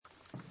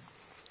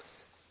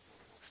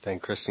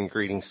Extend Christian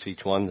greetings to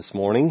each one this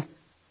morning.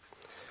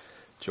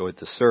 Enjoyed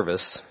the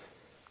service.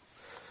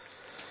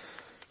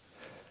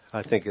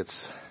 I think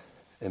it's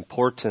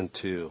important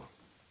to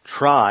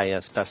try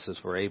as best as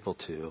we're able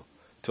to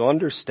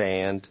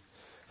understand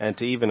and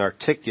to even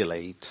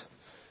articulate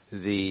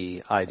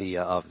the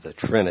idea of the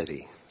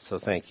Trinity. So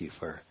thank you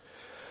for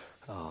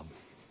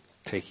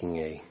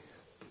taking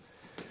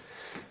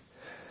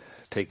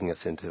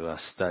us into a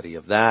study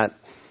of that.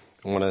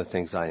 One of the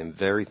things I am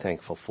very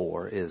thankful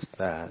for is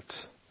that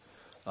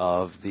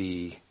of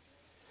the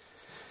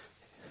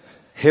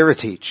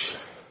heritage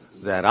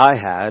that I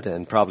had,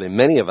 and probably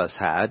many of us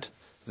had,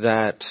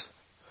 that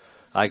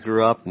I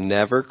grew up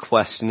never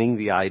questioning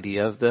the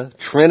idea of the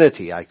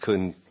Trinity. I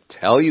couldn't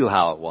tell you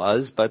how it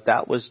was, but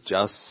that was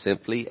just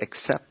simply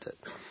accepted.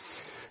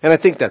 And I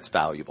think that's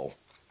valuable.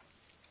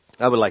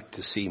 I would like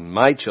to see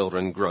my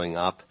children growing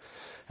up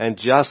and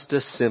just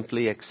to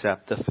simply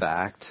accept the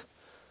fact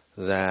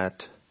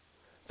that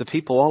the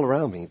people all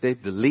around me, they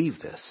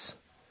believe this.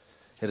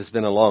 It has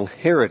been a long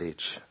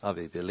heritage of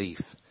a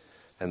belief,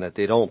 and that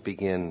they don't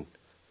begin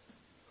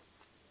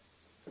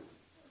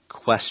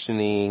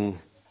questioning,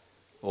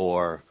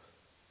 or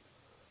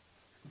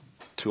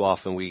too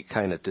often we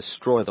kind of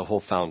destroy the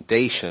whole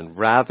foundation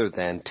rather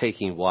than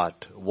taking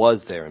what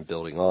was there and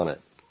building on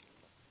it.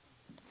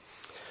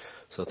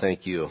 So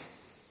thank you.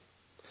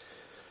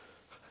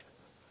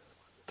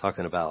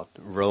 Talking about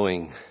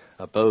rowing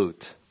a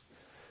boat,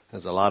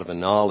 there's a lot of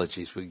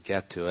analogies we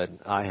get to it.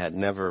 I had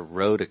never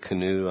rowed a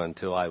canoe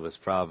until I was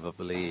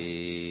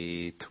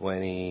probably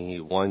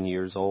 21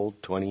 years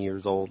old, 20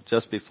 years old.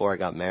 Just before I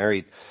got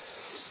married,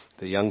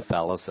 the young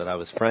fellows that I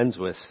was friends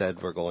with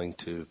said we're going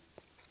to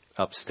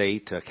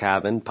upstate to a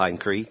cabin, Pine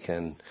Creek,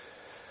 and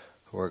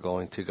we're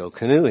going to go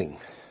canoeing.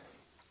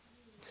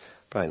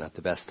 Probably not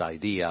the best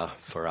idea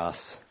for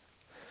us.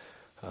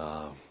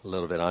 A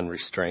little bit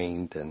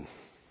unrestrained and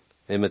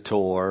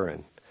immature,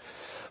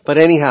 but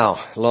anyhow,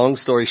 long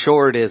story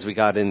short is we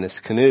got in this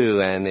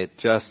canoe, and it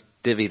just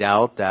divvied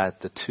out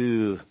that the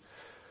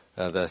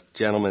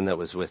gentleman that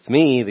was with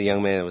me, the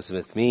young man that was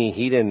with me,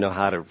 he didn't know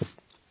how to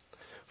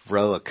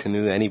row a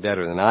canoe any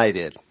better than I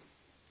did.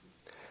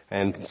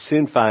 And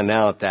soon found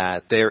out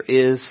that there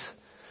is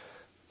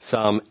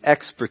some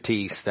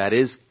expertise that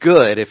is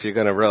good if you're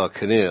going to row a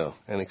canoe.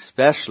 And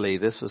especially,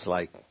 this was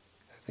like,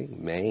 I think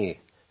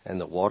May,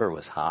 and the water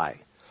was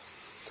high.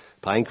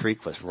 Pine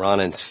Creek was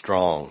running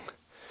strong.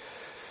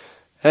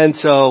 And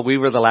so we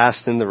were the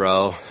last in the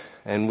row,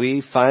 and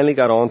we finally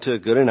got on to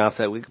it good enough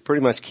that we could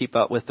pretty much keep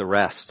up with the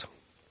rest.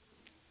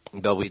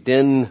 But we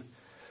didn't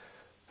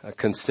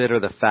consider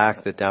the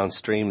fact that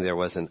downstream there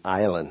was an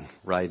island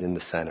right in the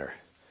center.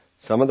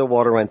 Some of the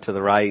water went to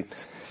the right,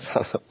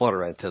 some of the water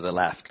went to the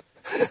left.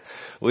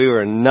 We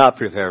were not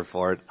prepared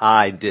for it.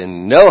 I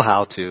didn't know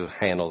how to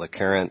handle the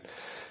current,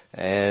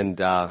 and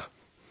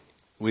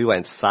we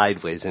went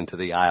sideways into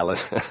the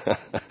island,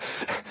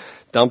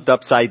 dumped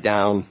upside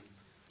down.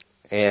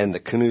 And the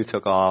canoe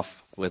took off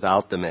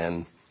without the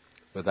men,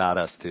 without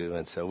us two.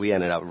 And so we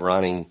ended up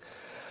running,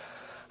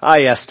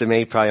 I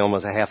estimate, probably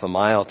almost a half a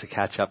mile to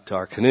catch up to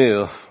our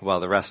canoe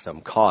while the rest of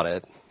them caught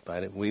it.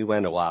 But we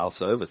went a while,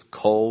 so it was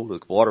cold.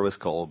 The water was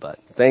cold. But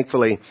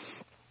thankfully,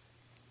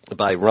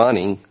 by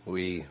running,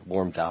 we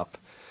warmed up.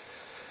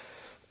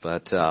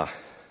 But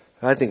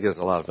I think there's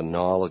a lot of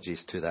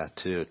analogies to that,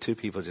 too. Two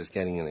people just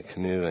getting in a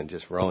canoe and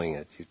just rowing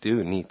it. You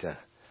do need to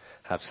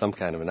have some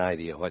kind of an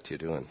idea of what you're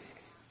doing.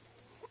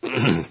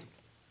 In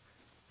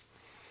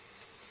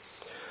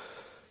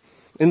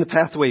the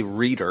Pathway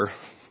Reader,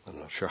 I'm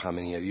not sure how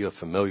many of you are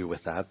familiar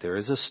with that, there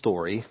is a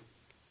story.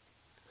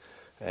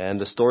 And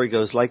the story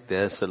goes like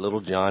this. A little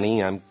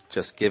Johnny, I'm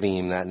just giving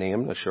him that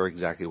name. I'm not sure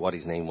exactly what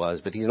his name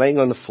was, but he's laying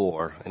on the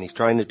floor and he's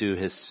trying to do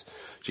his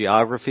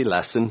geography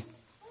lesson.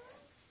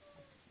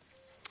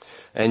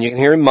 And you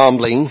can hear him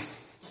mumbling.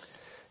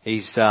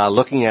 He's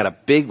looking at a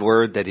big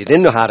word that he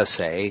didn't know how to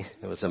say.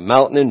 It was a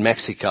mountain in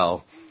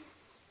Mexico.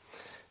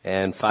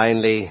 And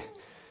finally,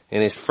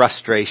 in his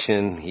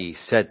frustration, he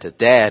said to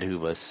Dad, who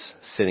was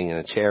sitting in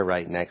a chair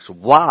right next,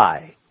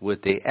 why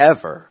would they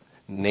ever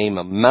name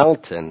a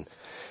mountain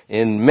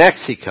in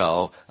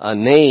Mexico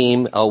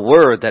a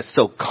word that's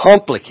so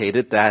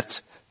complicated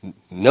that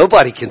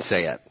nobody can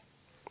say it?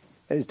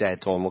 And his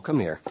dad told him, well, come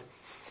here.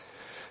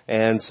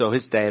 And so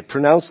his dad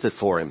pronounced it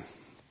for him.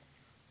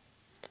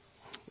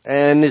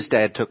 And his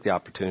dad took the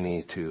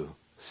opportunity to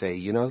say,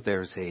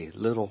 there's a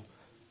little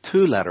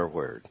 2-letter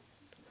word.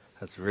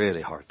 That's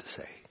really hard to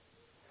say.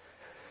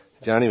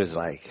 Johnny was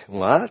like,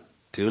 what?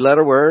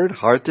 2-letter word?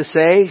 Hard to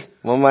say?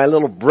 Well, my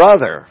little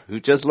brother,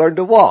 who just learned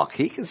to walk,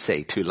 he can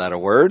say 2-letter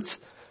words.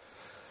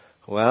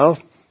 Well,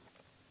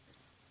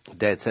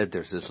 Dad said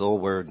there's this little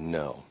word,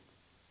 no.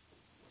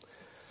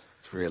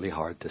 It's really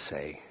hard to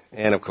say.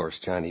 And, of course,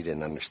 Johnny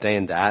didn't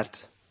understand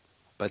that.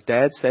 But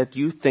Dad said,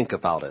 you think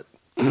about it.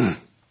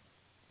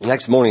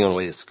 Next morning on the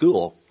way to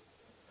school,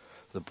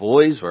 the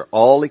boys were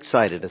all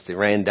excited as they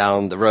ran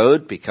down the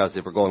road because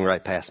they were going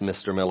right past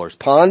Mr. Miller's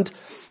pond.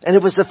 And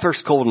it was the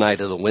first cold night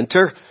of the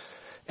winter,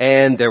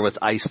 and there was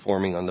ice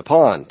forming on the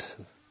pond.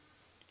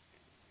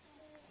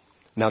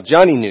 Now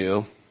Johnny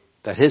knew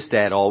that his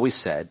dad always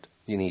said,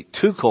 you need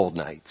 2 cold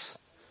nights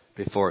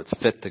before it's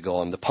fit to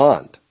go in the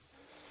pond.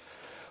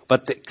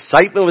 But the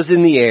excitement was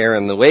in the air,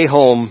 and the way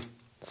home,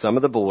 some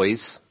of the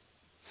boys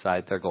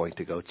decided they're going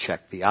to go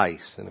check the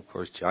ice. And of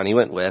course Johnny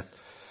went with.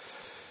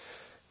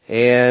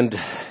 And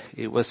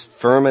it was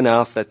firm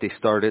enough that they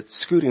started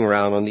scooting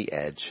around on the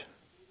edge.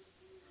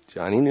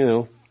 Johnny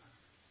knew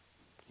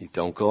you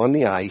don't go on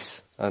the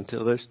ice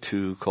until there's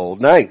 2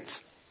 cold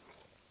nights.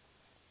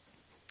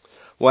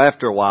 Well,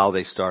 after a while,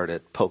 they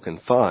started poking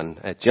fun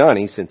at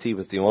Johnny since he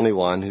was the only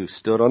one who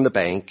stood on the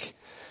bank.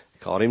 They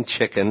called him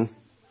chicken.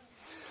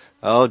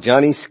 Oh,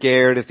 Johnny's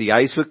scared. If the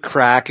ice would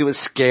crack, it would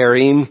scare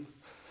him.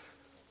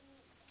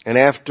 And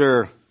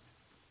after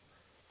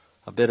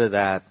a bit of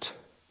that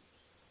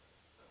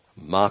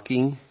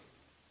mocking,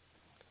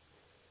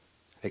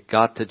 it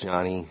got to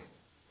Johnny,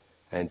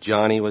 and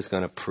Johnny was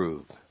going to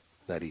prove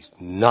that he's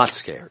not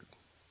scared.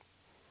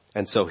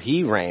 And so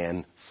he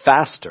ran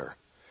faster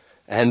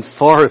and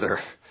farther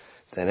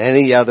than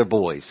any other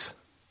boys.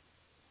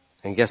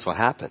 And guess what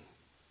happened?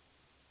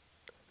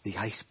 The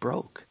ice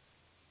broke,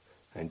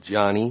 and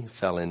Johnny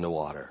fell in the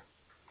water.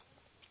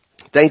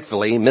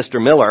 Thankfully,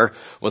 Mr. Miller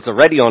was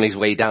already on his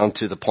way down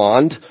to the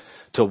pond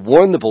to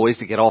warn the boys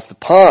to get off the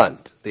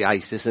pond. The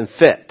ice isn't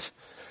fit.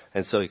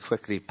 And so he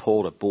quickly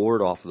pulled a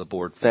board off of the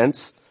board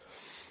fence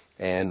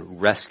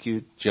and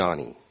rescued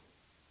Johnny.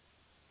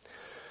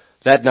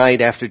 That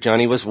night, after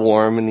Johnny was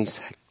warm and he's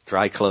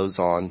dry clothes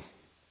on,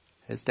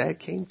 his dad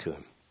came to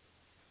him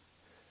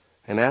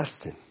and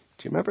asked him,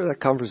 do you remember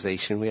that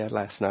conversation we had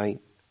last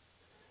night?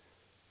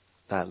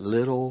 That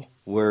little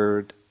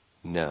word,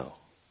 no.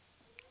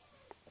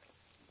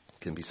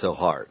 It can be so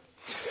hard.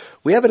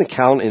 We have an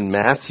account in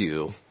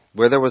Matthew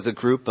where there was a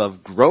group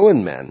of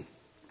grown men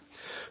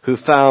who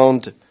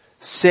found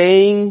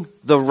saying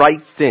the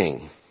right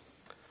thing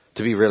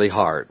to be really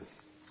hard.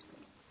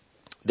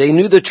 They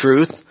knew the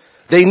truth.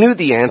 They knew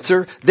the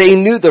answer. They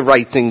knew the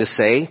right thing to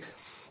say,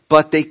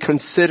 but they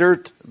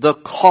considered the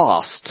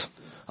cost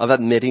of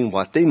admitting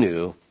what they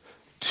knew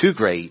too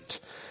great.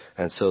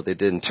 And so they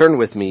didn't. Turn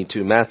with me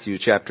to Matthew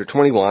chapter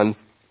 21.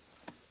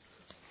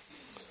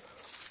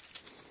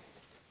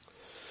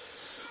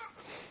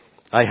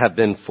 I have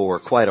been for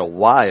quite a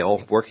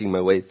while working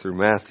my way through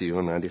Matthew,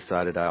 and I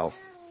decided I'll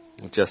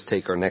just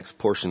take our next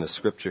portion of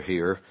scripture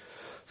here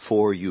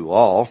for you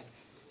all.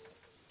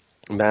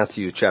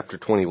 Matthew chapter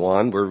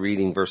 21, we're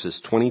reading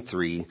verses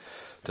 23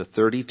 to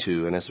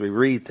 32. And as we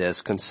read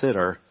this,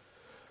 consider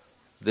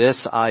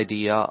this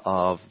idea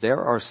of there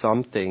are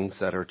some things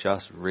that are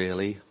just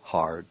really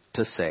hard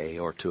to say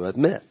or to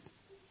admit.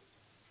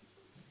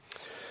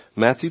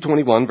 Matthew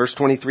 21, verse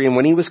 23, and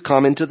when he was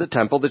come into the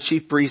temple, the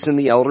chief priests and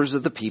the elders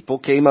of the people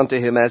came unto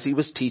him as he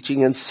was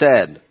teaching and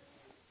said,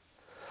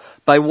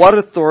 by what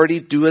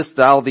authority doest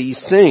thou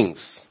these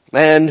things?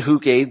 And who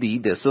gave thee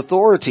this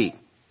authority?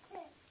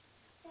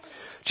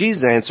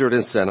 Jesus answered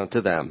and said unto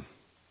them,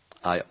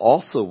 I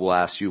also will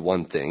ask you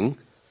one thing,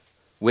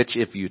 which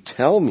if you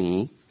tell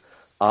me,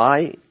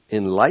 I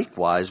in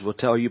likewise will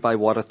tell you by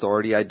what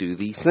authority I do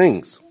these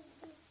things.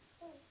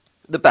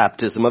 The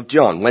baptism of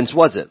John, whence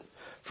was it?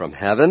 From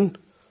heaven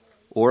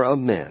or of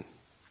men?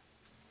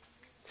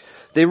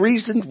 They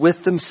reasoned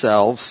with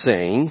themselves,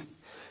 saying,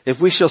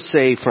 if we shall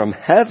say from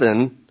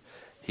heaven,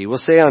 he will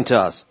say unto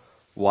us,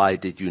 why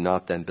did you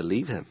not then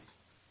believe him?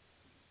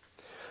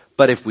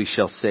 But if we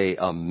shall say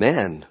of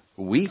men,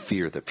 we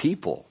fear the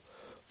people,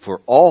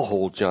 for all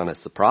hold John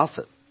as the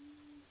prophet.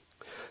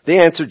 They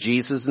answered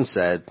Jesus and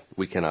said,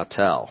 we cannot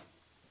tell.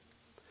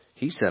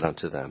 He said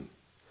unto them,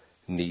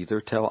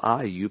 neither tell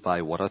I you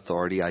by what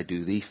authority I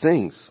do these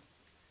things.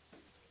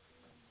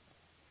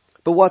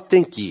 But what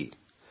think ye?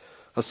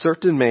 A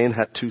certain man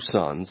had 2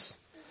 sons,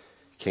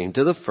 came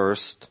to the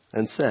first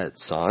and said,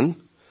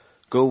 son,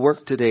 go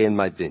work today in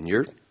my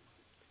vineyard.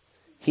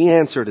 He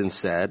answered and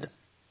said,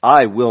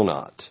 I will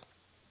not.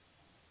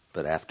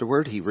 But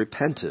afterward he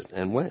repented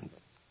and went.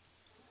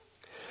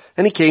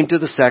 And he came to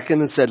the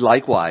second and said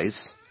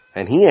likewise.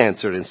 And he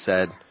answered and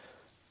said,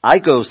 I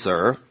go,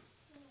 sir,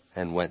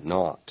 and went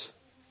not.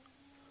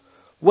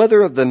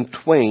 Whether of them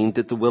twain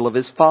did the will of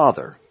his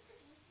father?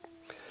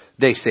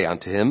 They say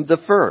unto him, the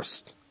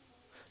first.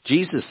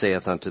 Jesus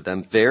saith unto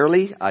them,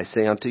 verily I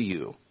say unto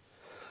you,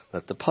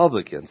 that the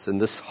publicans and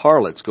the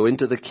harlots go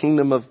into the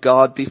kingdom of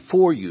God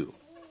before you.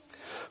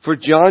 For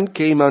John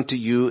came unto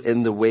you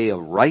in the way of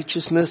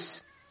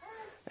righteousness,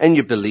 and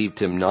you believed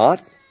him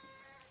not.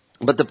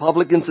 But the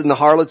publicans and the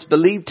harlots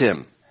believed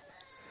him.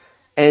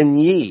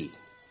 And ye,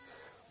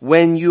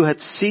 when you had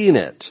seen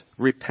it,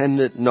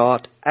 repented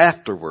not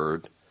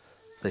afterward,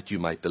 that you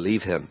might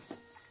believe him.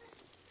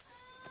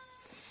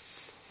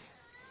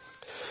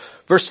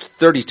 Verse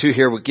 32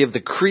 here would give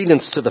the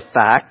credence to the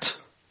fact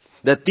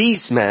that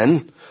these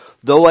men,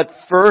 though at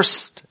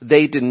first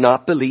they did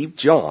not believe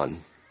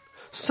John,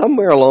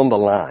 somewhere along the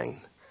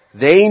line,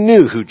 they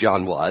knew who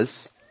John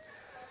was.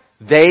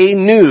 They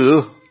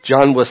knew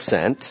John was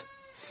sent.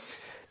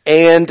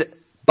 And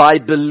by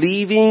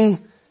believing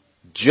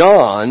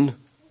John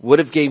would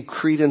have gave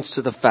credence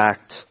to the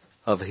fact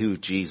of who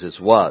Jesus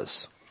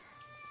was.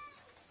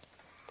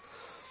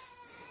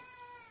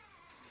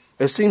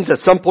 It seems at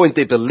some point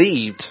they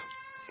believed,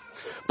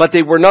 but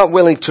they were not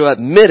willing to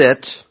admit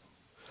it,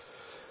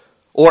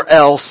 or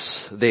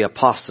else they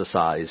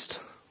apostatized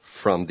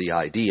from the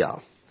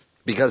idea.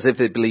 Because if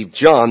they believed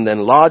John, then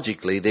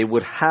logically they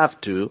would have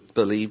to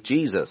believe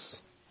Jesus.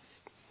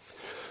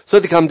 So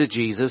they come to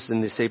Jesus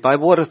and they say, by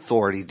what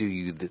authority do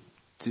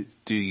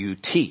you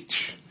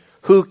teach?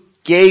 Who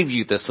gave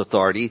you this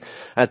authority?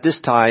 At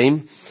this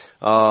time,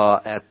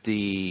 at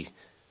the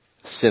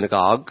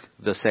synagogue,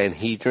 the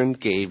Sanhedrin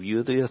gave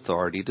you the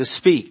authority to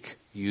speak.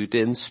 You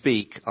didn't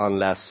speak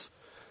unless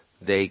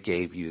they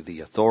gave you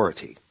the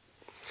authority.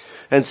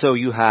 And so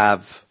you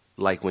have,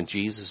 like when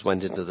Jesus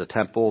went into the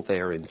temple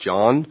there in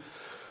John,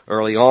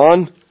 early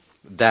on,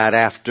 that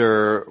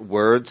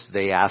afterwards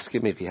they asked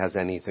him if he has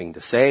anything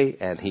to say,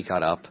 and he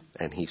got up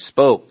and he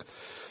spoke.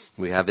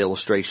 We have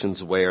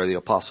illustrations where the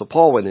Apostle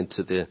Paul went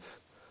into the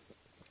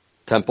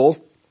temple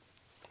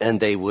and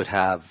they would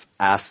have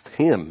asked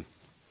him,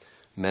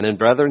 men and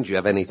brethren, do you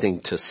have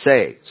anything to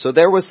say? So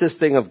there was this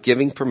thing of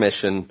giving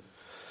permission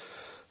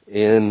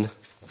in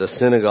the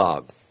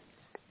synagogue.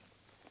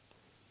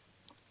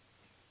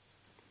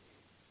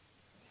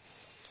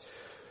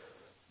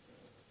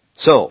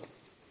 So,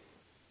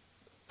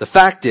 the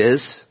fact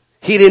is,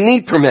 he didn't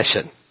need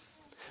permission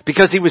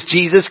because he was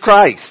Jesus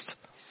Christ.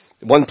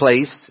 One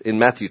place in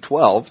Matthew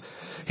 12,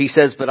 he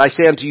says, but I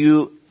say unto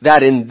you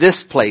that in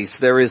this place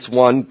there is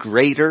one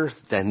greater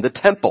than the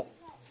temple.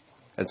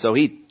 And so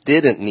he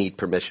didn't need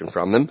permission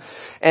from them,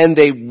 and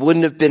they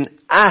wouldn't have been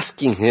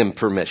asking him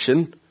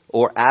permission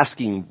or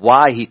asking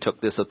why he took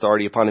this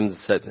authority upon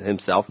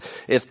himself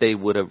if they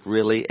would have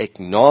really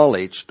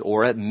acknowledged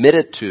or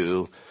admitted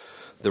to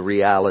the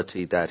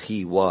reality that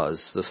he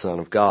was the Son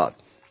of God.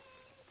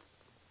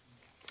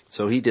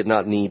 So he did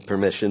not need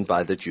permission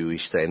by the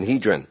Jewish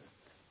Sanhedrin.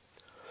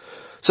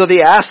 So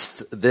they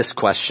asked this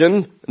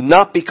question,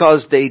 not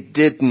because they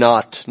did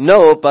not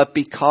know, but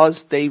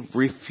because they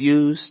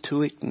refused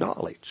to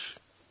acknowledge.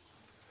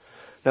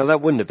 Now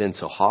that wouldn't have been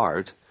so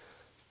hard.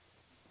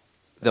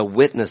 The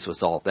witness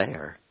was all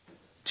there.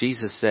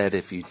 Jesus said,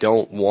 if you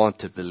don't want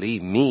to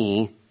believe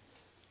me,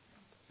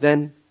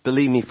 then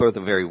believe me for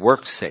the very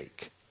work's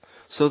sake.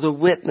 So the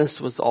witness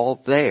was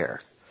all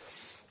there.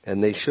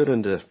 And they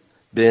shouldn't have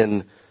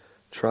been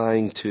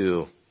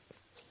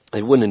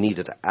they wouldn't have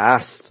needed to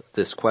ask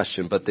this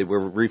question, but they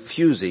were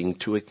refusing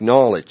to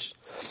acknowledge.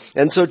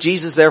 And so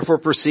Jesus therefore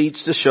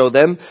proceeds to show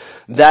them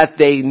that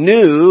they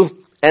knew,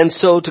 and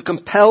so to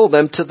compel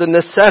them to the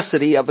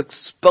necessity of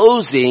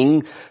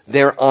exposing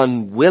their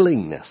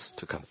unwillingness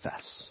to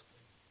confess.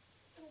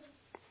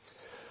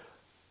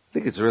 I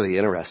think it's really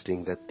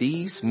interesting that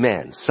these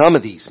men, some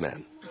of these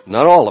men,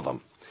 not all of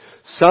them,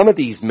 some of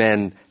these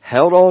men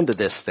held on to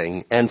this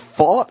thing and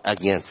fought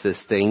against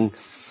this thing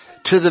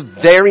to the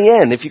very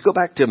end. If you go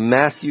back to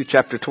Matthew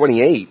chapter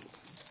 28,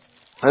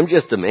 I'm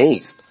just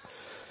amazed.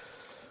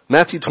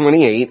 Matthew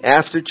 28,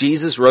 after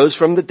Jesus rose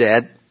from the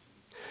dead,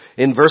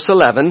 in verse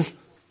 11,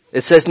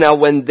 it says, now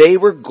when they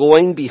were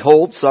going,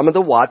 behold, some of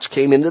the watch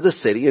came into the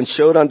city and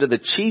showed unto the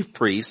chief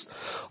priests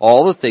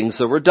all the things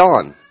that were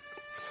done.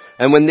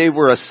 And when they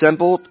were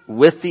assembled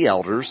with the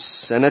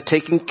elders and had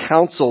taken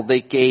counsel,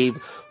 they gave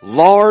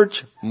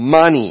large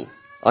money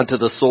unto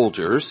the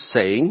soldiers,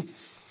 saying,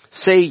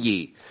 say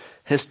ye,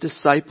 his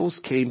disciples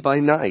came by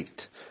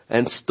night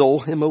and stole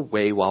him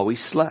away while we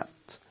slept.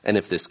 And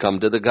if this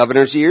come to the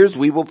governor's ears,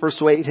 we will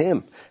persuade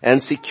him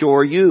and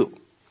secure you.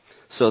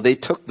 So they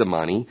took the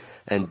money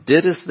and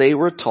did as they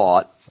were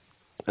taught.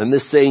 And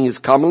this saying is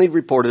commonly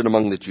reported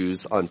among the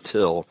Jews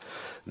until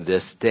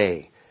this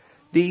day.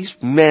 These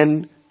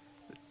men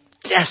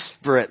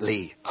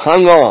desperately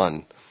hung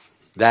on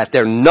that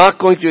they're not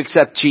going to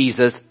accept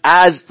Jesus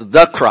as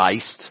the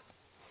Christ,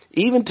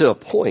 even to a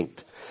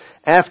point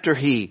after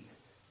he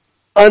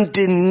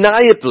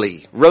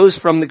undeniably rose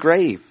from the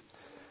grave.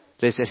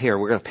 They said, here,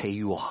 we're going to pay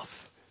you off.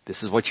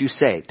 This is what you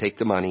say. Take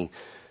the money,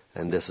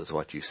 and this is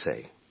what you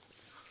say.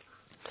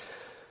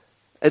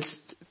 It's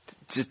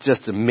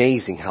just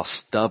amazing how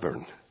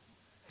stubborn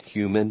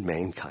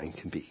mankind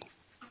can be.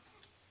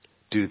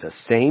 Do the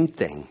same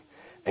thing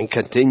and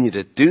continue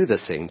to do the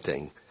same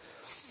thing,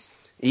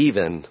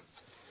 even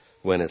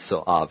when it's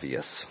so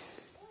obvious.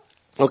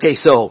 Okay,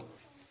 so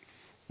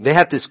they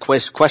had this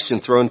question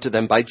thrown to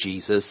them by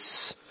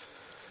Jesus,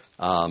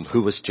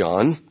 who was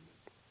John,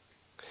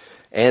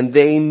 and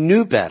they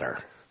knew better.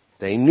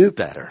 They knew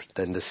better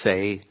than to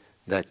say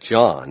that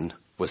John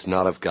was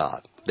not of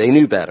God. They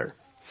knew better.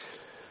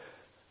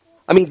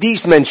 I mean,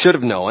 these men should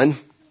have known.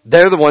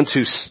 They're the ones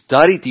who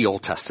studied the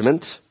Old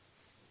Testament,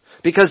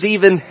 because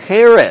even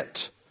Herod,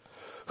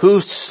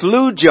 who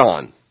slew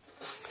John,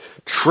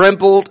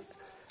 trembled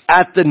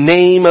at the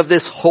name of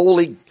this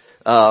holy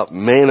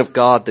man of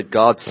God that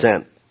God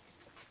sent.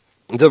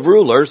 The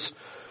rulers,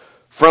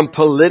 from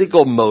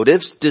political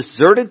motives,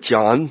 deserted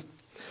John,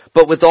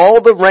 but with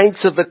all the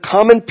ranks of the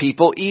common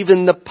people,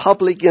 even the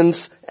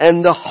publicans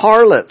and the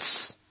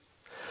harlots,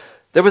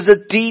 There was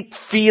a deep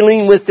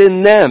feeling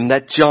within them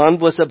that John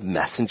was a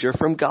messenger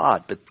from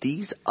God. But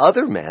these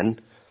other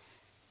men,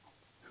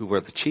 who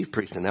were the chief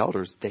priests and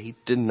elders, they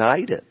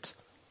denied it.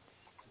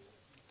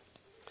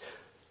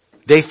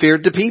 They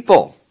feared the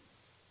people,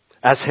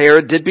 as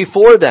Herod did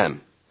before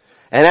them.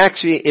 And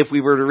actually, if we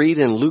were to read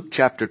in Luke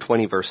chapter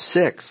 20, verse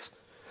 6,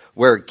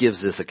 where it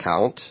gives this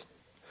account,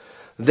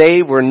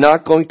 they were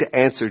not going to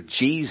answer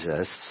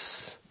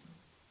Jesus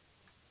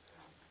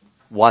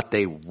what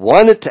they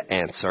wanted to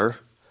answer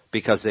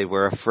because they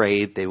were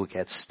afraid they would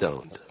get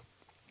stoned.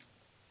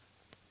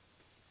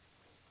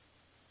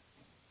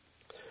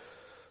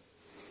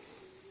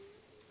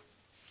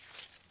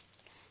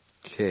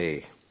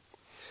 Okay.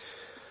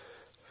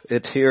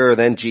 It here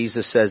then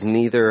Jesus says,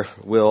 neither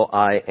will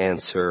I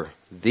answer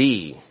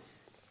thee.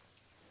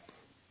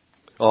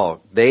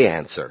 Oh, they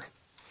answer.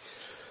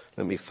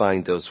 Let me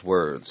find those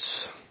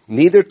words.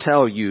 Neither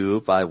tell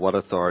you by what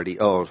authority.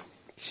 And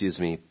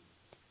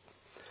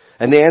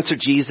they answered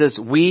Jesus,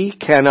 we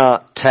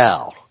cannot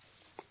tell.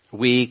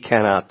 We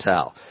cannot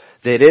tell.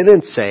 They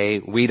didn't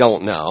say, we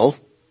don't know.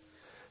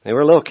 They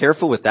were a little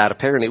careful with that.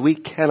 Apparently, we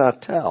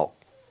cannot tell.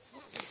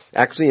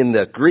 Actually, in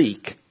the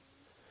Greek,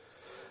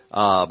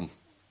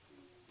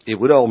 it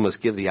would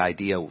almost give the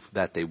idea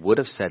that they would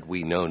have said,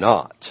 we know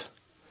not.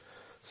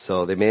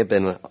 So they may have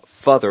been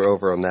further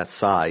over on that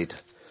side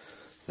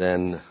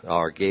than,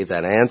 or gave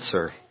that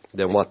answer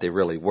than what they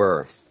really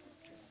were.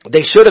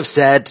 They should have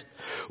said,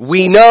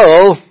 we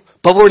know,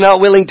 but we're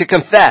not willing to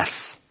confess.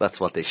 That's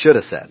what they should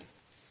have said.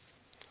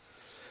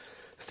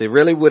 If they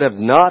really would have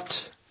not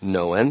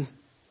known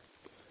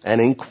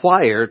and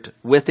inquired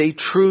with a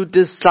true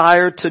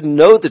desire to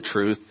know the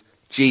truth,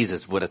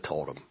 Jesus would have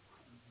told them.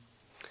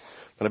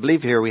 But I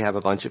believe here we have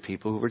a bunch of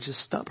people who were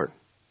just stubborn.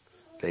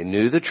 They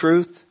knew the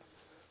truth,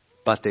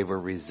 but they were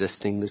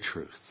resisting the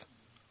truth.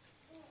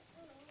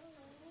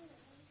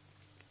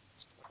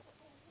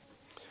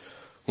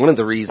 One of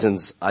the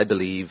reasons I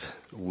believe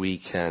we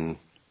can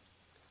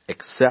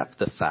accept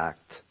the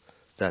fact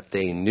that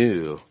they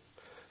knew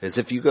is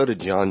if you go to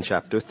John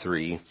chapter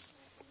 3,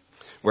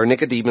 where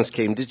Nicodemus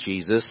came to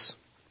Jesus,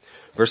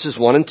 verses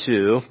 1 and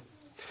 2,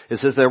 it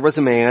says, there was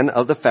a man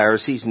of the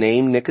Pharisees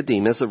named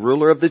Nicodemus, a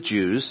ruler of the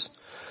Jews.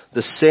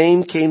 The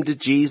same came to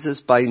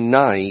Jesus by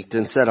night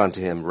and said unto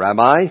him,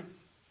 Rabbi,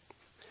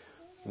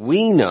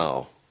 we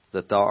know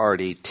that thou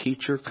art a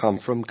teacher come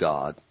from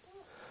God,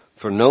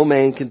 for no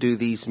man can do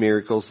these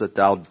miracles that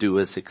thou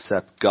doest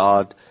except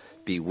God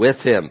be with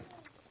him.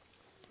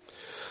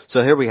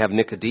 So here we have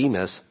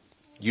Nicodemus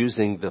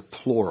using the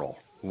plural.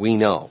 We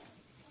know.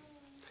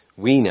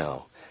 We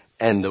know.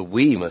 And the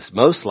we must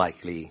most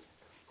likely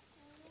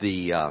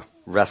the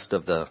rest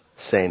of the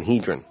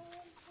Sanhedrin.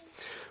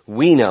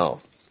 We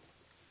know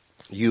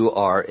you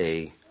are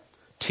a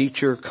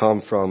teacher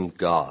come from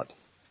God.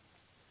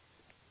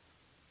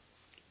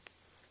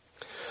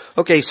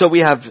 Okay, so we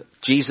have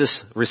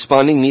Jesus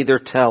responding, neither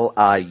tell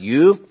I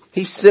you.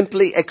 He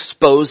simply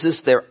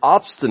exposes their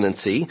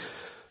obstinacy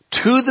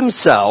to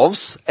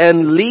themselves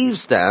and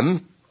leaves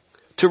them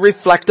to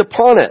reflect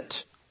upon it.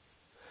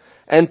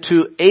 And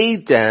to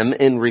aid them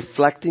in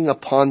reflecting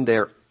upon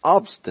their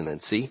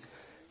obstinacy,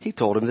 he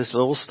told him this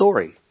little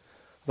story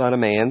about a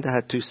man that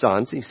had two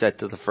sons. He said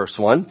to the first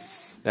one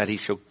that he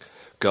should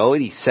go,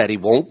 and he said he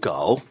won't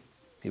go.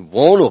 He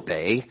won't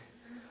obey.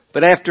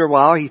 But after a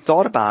while, he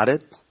thought about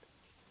it,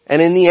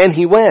 and in the end,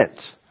 he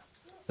went.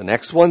 The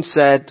next one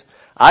said,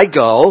 I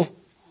go,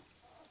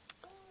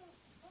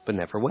 but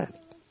never went.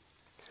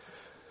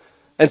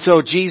 And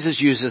so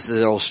Jesus uses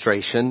the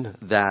illustration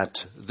that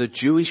the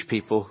Jewish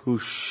people who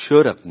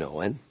should have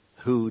known,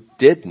 who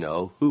did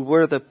know, who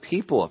were the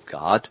people of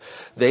God,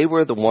 they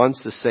were the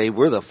ones to say,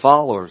 we're the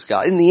followers of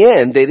God. In the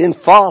end, they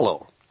didn't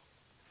follow.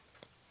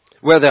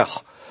 Where the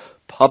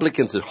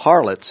publicans and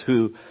harlots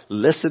who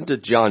listened to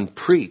John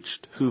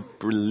preached, who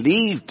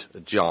believed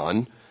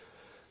John,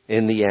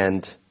 in the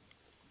end,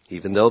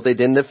 even though they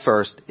didn't at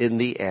first, in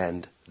the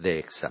end, they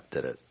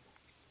accepted it.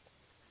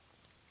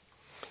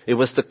 It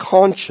was the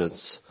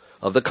conscience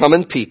of the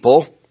common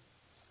people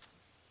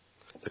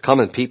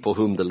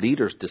whom the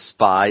leaders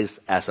despised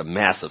as a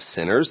mass of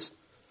sinners,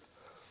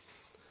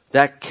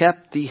 that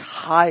kept the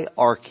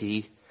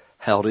hierarchy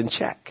held in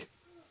check.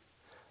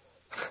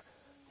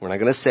 We're not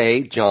going to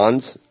say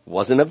John's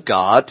wasn't of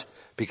God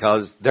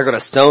because they're going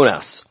to stone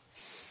us.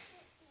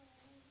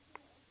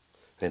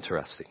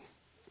 Interesting.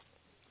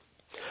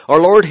 Our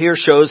Lord here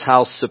shows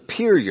how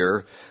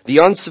superior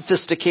the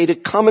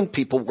unsophisticated common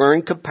people were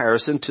in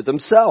comparison to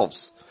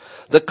themselves.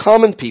 The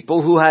common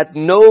people who had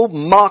no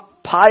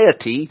mock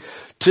piety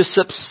to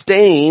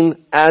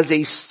sustain as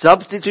a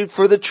substitute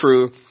for the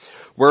true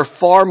were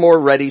far more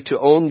ready to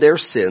own their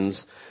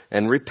sins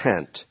and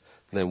repent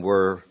than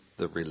were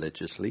the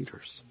religious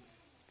leaders.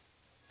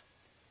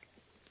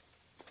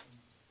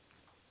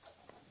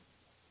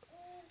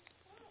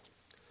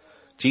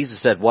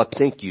 Jesus said, what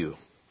think you?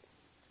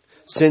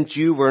 Since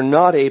you were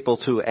not able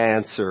to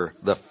answer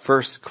the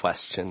first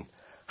question,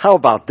 how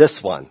about this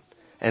one?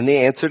 And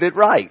they answered it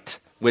right.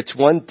 Which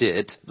one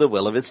did the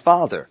will of his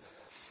Father?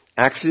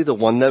 Actually, the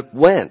one that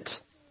went.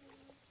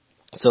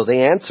 So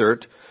they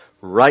answered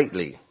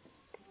rightly.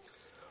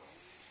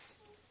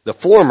 The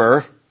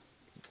former,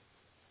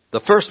 the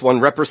first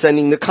one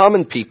representing the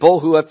common people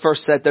who at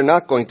first said they're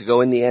not going to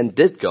go, in the end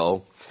did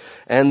go.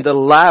 And the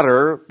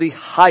latter, the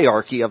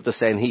hierarchy of the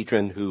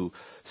Sanhedrin who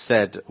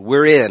said,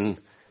 we're in,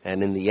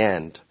 and in the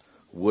end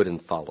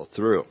wouldn't follow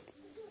through.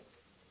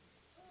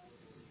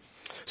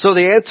 So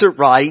they answered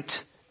right,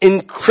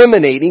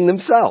 incriminating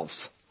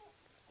themselves.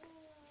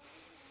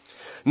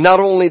 Not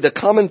only the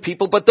common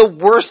people, but the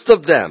worst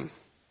of them.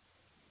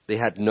 They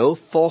had no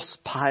false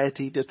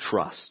piety to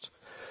trust.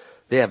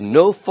 They have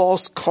no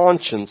false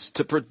conscience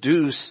to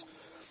produce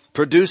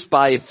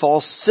by a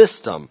false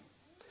system.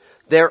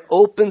 They're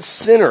open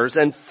sinners,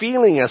 and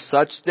feeling as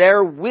such,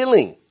 they're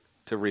willing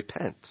to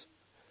repent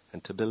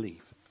and to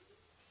believe.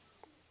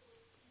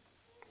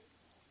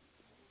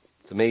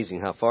 It's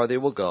amazing how far they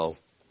will go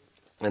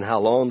and how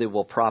long they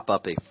will prop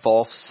up a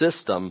false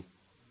system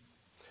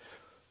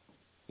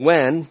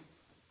when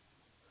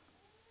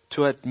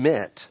to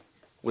admit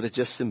would have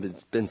just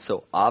been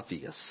so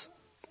obvious.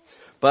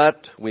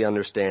 But we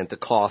understand the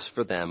cost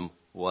for them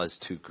was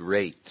too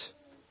great.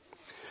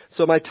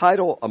 So my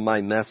title of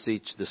my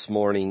message this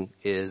morning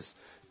is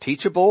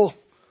Teachable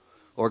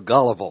or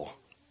Gullible.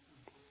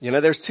 You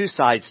know, there's two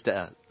sides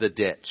to the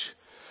ditch.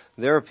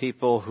 There are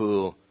people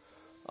who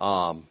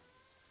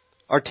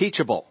are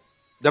teachable.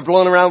 They're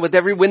blown around with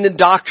every wind and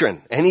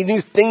doctrine. Any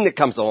new thing that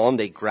comes along,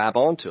 they grab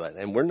onto it.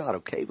 And we're not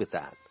okay with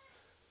that.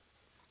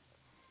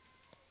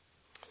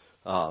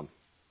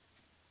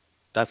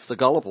 That's the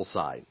gullible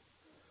side.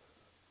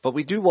 But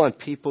we do want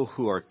people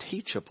who are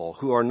teachable,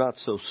 who are not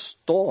so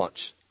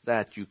staunch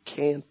that you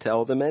can't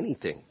tell them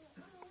anything.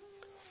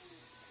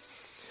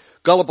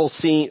 Gullible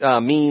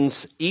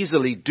means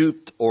easily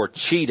duped or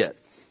cheated.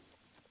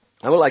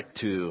 I would like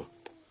to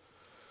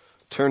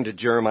turn to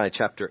Jeremiah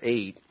chapter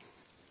 8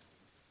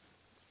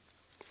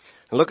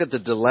 and look at the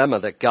dilemma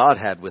that God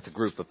had with a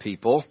group of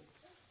people.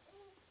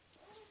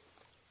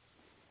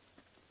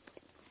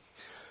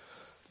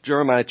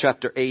 Jeremiah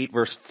chapter 8,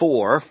 verse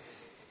 4.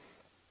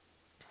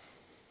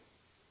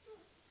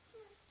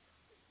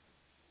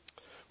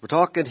 We're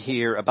talking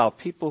here about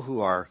people who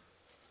are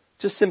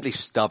just simply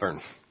stubborn.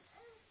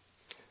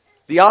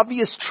 The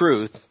obvious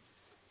truth,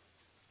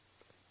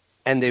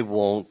 and they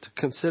won't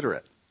consider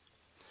it.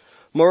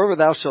 Moreover,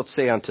 thou shalt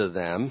say unto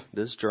them,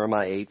 this is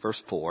Jeremiah 8,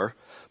 verse 4.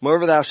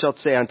 Moreover, thou shalt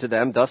say unto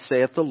them, thus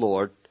saith the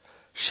Lord,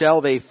 shall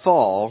they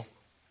fall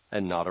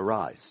and not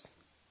arise?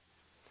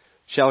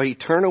 Shall he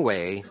turn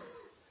away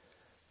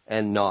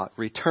and not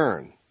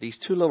return? These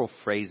two little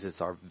phrases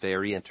are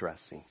very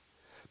interesting.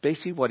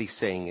 Basically what he's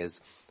saying is,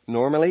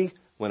 normally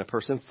when a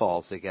person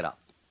falls, they get up.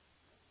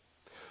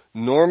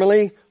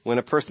 Normally when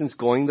a person's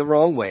going the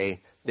wrong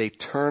way, they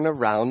turn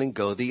around and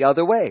go the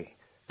other way.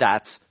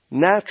 That's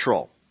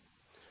natural.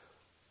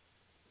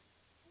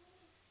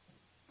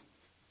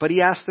 But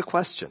he asked the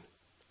question,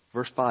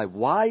 verse 5,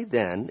 why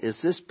then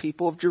is this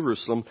people of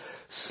Jerusalem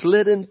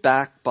slidden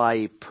back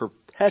by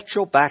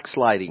perpetual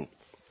backsliding?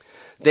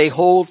 They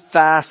hold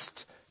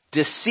fast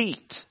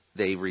deceit.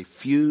 They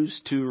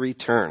refuse to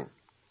return.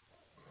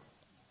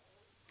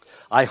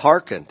 I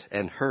hearkened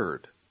and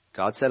heard.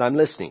 God said, I'm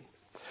listening.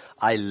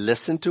 I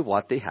listened to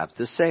what they have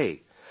to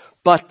say.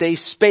 But they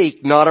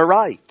spake not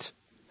aright.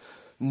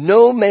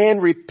 No man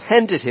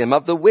repented him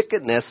of the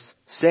wickedness,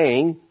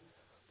 saying,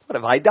 what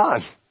have I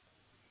done?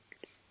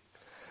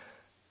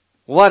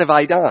 What have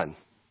I done?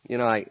 You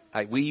know,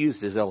 we use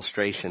this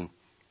illustration,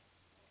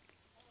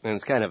 and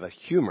it's kind of a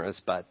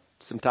humorous, but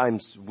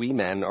sometimes we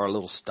men are a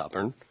little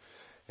stubborn,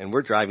 and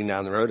we're driving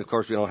down the road. Of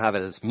course, we don't have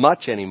it as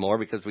much anymore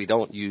because we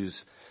don't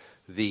use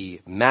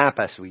the map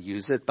as we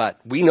use it, but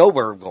we know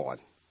where we're going.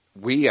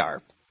 We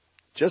are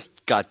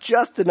got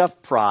just enough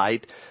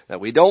pride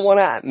that we don't want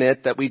to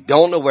admit that we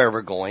don't know where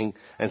we're going,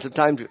 and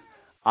sometimes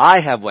I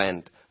have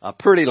went a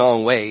pretty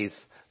long ways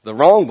the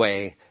wrong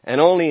way,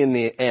 and only in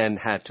the end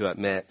had to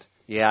admit,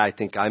 yeah, I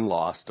think I'm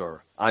lost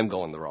or I'm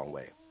going the wrong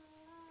way.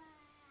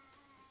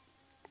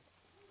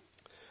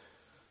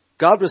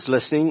 God was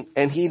listening,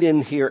 and he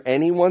didn't hear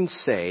anyone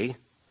say,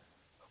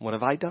 what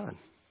have I done?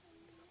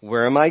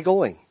 Where am I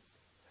going?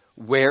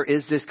 Where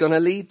is this going to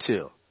lead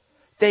to?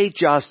 They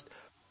just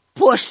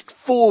pushed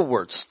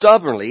forward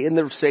stubbornly in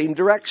the same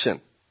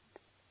direction.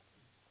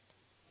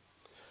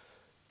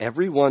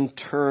 Everyone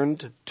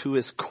turned to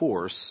his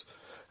course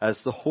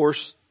as the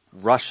horse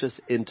rushes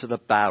into the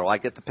battle. I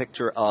get the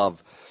picture of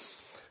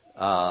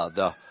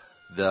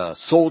the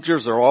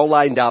soldiers are all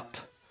lined up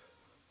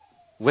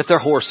with their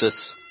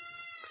horses.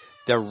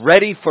 They're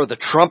ready for the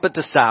trumpet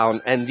to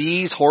sound, and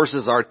these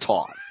horses are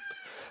taught.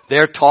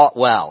 They're taught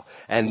well,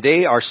 and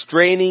they are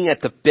straining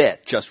at the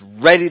bit, just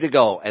ready to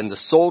go, and the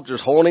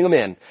soldiers holding them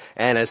in.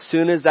 And as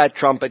soon as that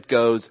trumpet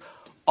goes,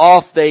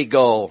 off they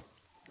go,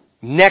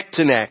 neck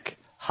to neck,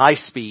 high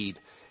speed,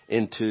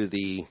 into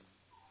the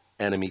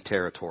enemy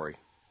territory.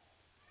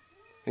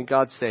 And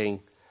God's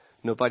saying,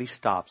 nobody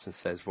stops and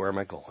says, where am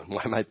I going?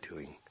 What am I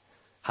doing?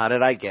 How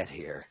did I get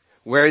here?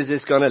 Where is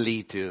this going to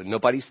lead to?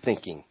 Nobody's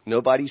thinking.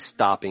 Nobody's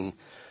stopping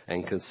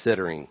and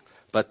considering.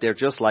 But they're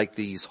just like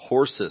these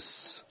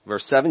horses.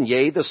 Verse 7,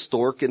 yea, the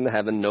stork in the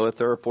heaven knoweth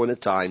their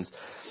appointed times,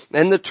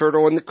 and the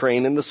turtle and the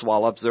crane and the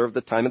swallow observe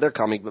the time of their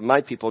coming, but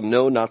my people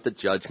know not the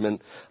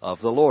judgment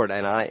of the Lord.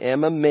 And I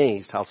am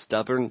amazed how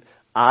stubborn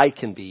I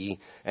can be,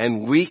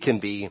 and we can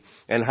be,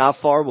 and how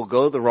far we'll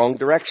go the wrong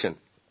direction.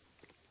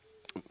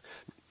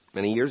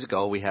 Many years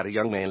ago, we had a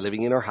young man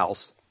living in our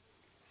house.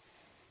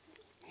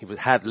 He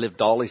had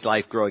lived all his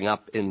life growing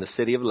up in the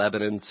city of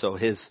Lebanon, so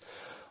his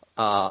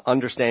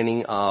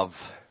understanding of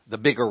the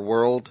bigger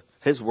world,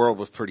 his world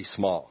was pretty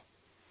small.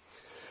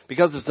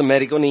 Because of some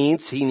medical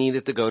needs, he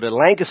needed to go to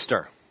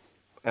Lancaster.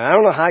 And I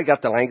don't know how he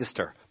got to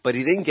Lancaster, but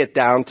he didn't get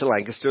down to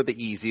Lancaster the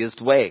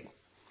easiest way.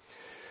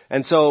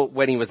 And so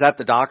when he was at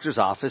the doctor's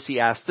office, he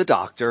asked the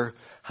doctor,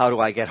 how do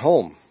I get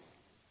home?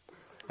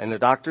 And the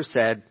doctor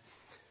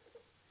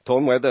told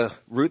him where the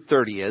Route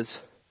 30 is,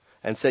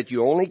 and said,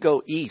 you only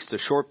go east a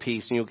short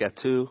piece and you'll get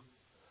to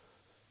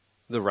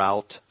the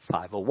Route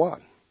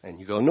 501. And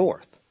you go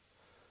north.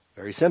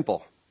 Very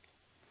simple.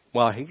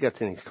 Well, he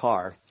gets in his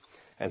car,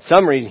 and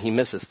some reason he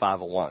misses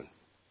 501.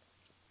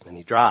 And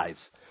he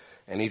drives,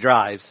 and he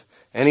drives,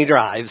 and he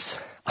drives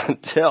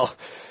until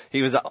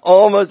he was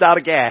almost out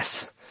of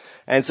gas.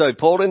 And so he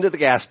pulled into the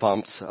gas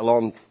pumps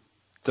along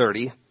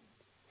 30,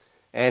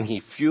 and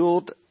he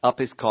fueled up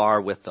his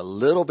car with the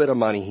little bit of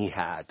money he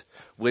had,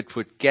 which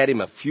would get him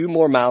a few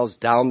more miles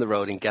down the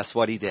road. And guess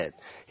what he did?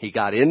 He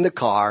got in the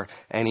car,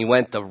 and he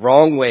went the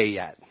wrong way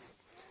yet.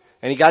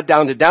 And he got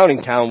down to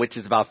Downingtown, which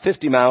is about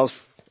 50 miles,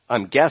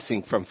 I'm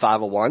guessing, from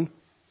 501,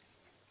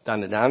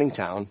 down to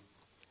Downingtown,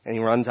 and he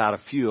runs out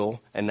of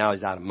fuel, and now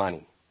he's out of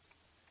money.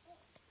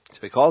 So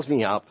he calls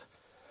me up,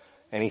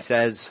 and he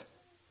says,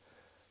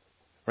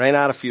 ran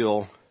out of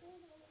fuel.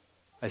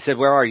 I said,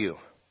 where are you?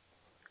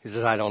 He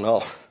says, I don't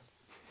know.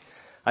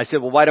 I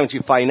said, well, why don't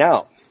you find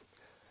out?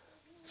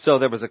 So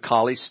there was a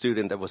college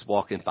student that was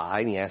walking by,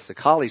 and he asked the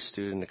college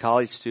student. The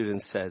college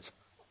student says,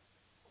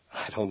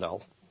 I don't know.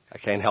 I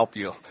can't help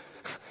you.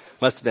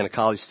 Must have been a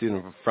college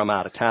student from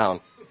out of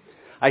town.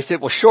 I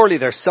said, well, surely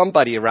there's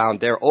somebody around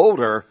there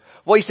older.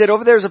 Well, he said,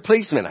 over there's a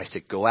policeman. I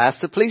said, go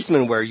ask the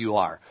policeman where you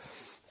are.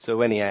 So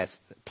when he asked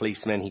the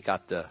policeman, he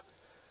got the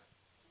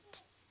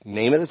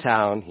name of the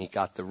town. He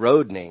got the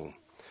road name.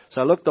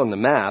 So I looked on the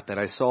map, and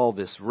I saw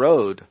this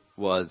road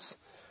was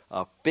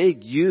a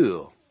big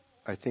U,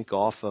 I think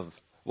off of,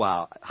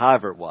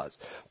 however it was.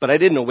 But I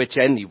didn't know which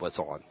end he was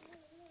on.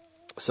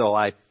 So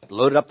I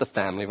loaded up the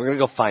family. We're going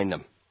to go find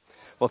him.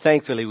 Well,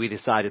 thankfully, we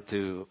decided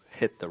to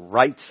hit the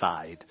right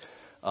side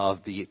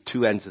of the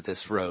two ends of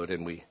this road,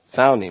 and we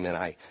found him. And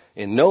I,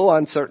 in no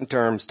uncertain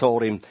terms,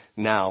 told him,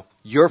 now,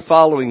 you're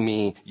following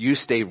me. You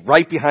stay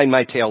right behind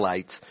my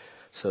taillights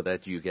so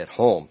that you get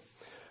home.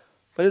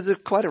 But it's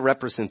quite a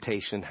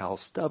representation how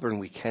stubborn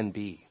we can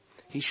be.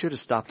 He should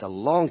have stopped a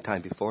long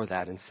time before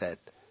that and said,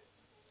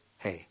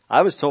 hey,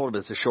 I was told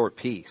it's a short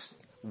piece.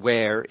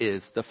 Where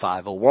is the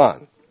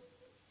 501?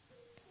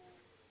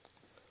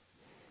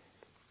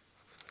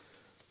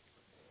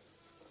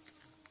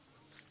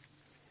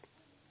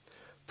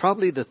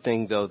 Probably the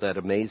thing, though, that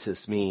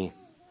amazes me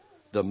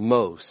the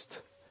most,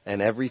 and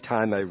every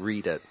time I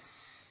read it,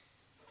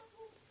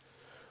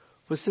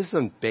 was this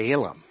on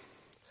Balaam.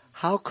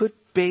 How could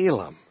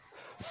Balaam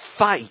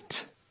fight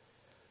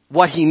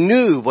what he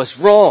knew was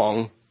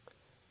wrong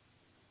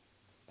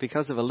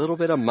because of a little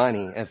bit of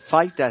money and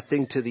fight that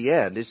thing to the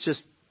end? It's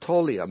just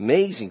totally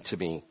amazing to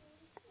me.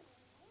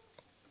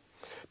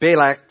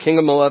 Balak, king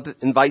of Moab,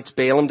 invites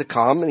Balaam to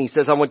come, and he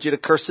says, I want you to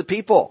curse the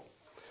people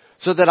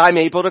so that I'm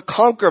able to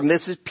conquer them.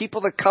 This is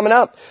people that are coming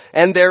up,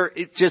 and they're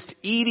just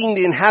eating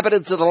the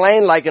inhabitants of the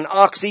land like an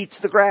ox eats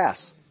the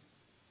grass.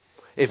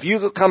 If you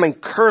could come and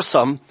curse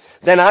them,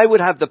 then I would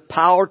have the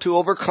power to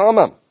overcome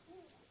them.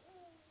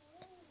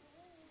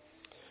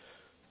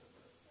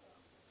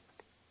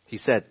 He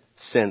said,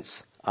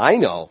 since I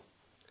know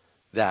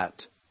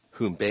that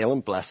whom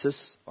Balaam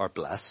blesses are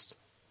blessed,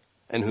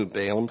 and whom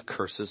Balaam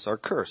curses are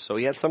cursed. So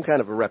he had some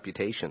kind of a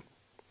reputation.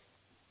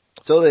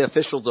 So the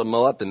officials of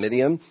Moab and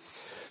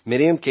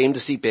Midian came to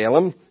see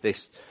Balaam,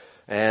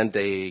 and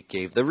they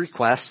gave the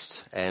request,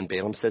 and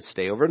Balaam said,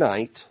 stay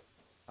overnight.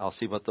 I'll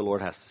see what the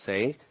Lord has to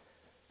say.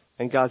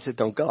 And God said,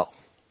 don't go.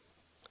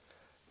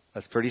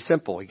 That's pretty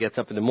simple. He gets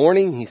up in the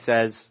morning, he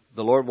says,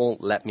 the Lord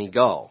won't let me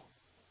go.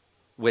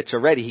 Which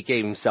already he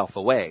gave himself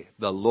away.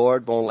 The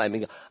Lord won't let me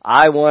go.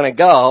 I want to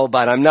go,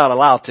 but I'm not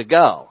allowed to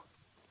go.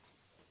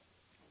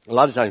 A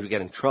lot of times we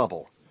get in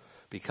trouble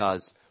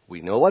because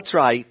we know what's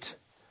right,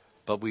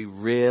 but we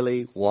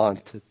really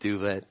want to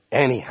do it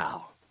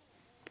anyhow.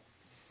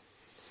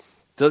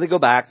 So they go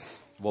back.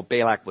 Well,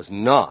 Balak was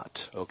not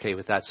okay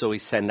with that, so he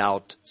sent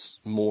out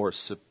more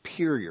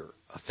superior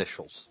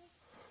officials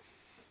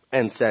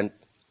and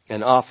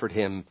offered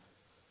him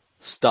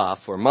stuff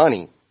or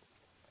money.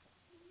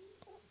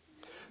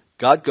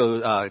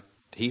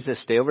 He says,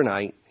 stay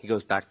overnight. He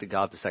goes back to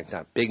God the second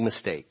time. Big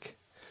mistake.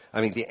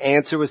 I mean, the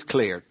answer was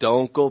clear.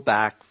 Don't go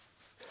back.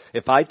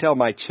 If I tell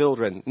my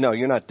children, no,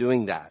 you're not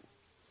doing that.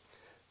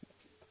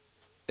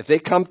 if they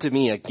come to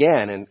me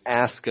again and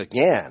ask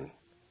again,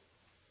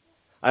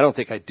 I don't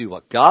think I'd do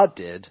what God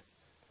did.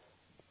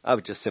 I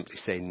would just simply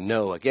say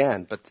no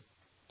again, but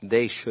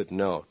they should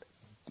know.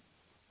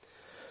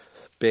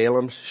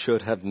 Balaam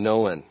should have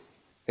known.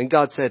 And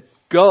God said,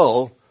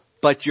 go,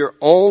 but you're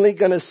only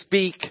going to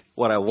speak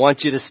what I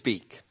want you to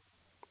speak.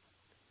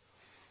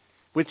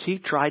 Which he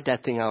tried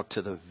that thing out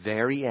to the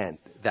very end,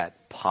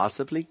 that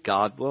possibly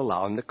God will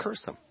allow him to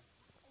curse him.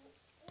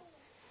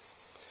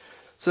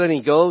 So then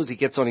he goes, he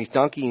gets on his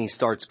donkey and he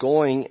starts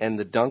going, and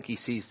the donkey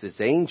sees this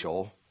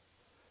angel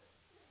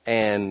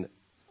and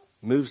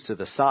moves to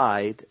the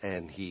side,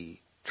 and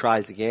he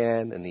tries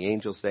again, and the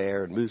angel's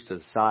there and moves to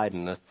the side,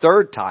 and the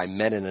third time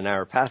met in a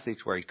narrow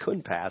passage where he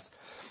couldn't pass,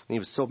 and he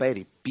was so bad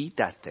he beat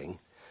that thing.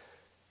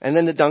 And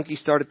then the donkey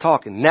started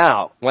talking.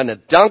 Now, when the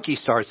donkey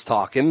starts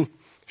talking,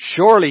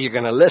 surely you're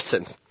going to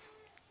listen.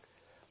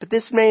 But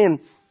this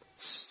man,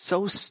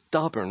 so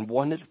stubborn,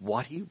 wanted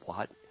what he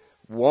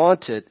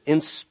wanted in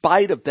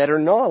spite of better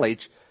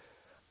knowledge.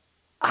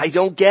 I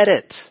don't get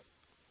it.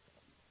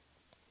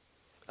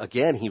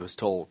 Again, he was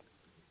told,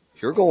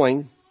 you're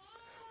going,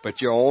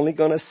 but you're only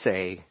going to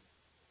say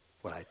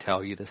what I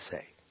tell you to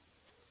say.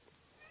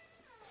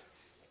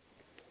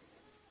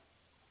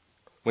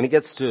 When he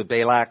gets to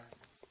Balak,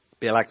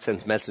 Balak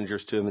sends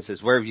messengers to him and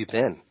says, where have you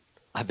been?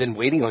 I've been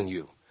waiting on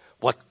you.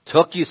 What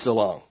took you so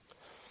long?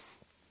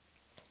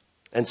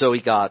 And so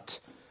he got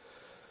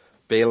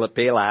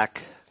Balak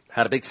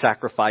had a big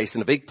sacrifice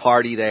and a big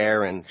party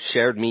there and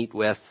shared meat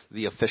with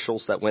the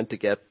officials that went to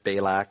get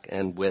Balak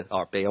and with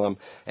Balaam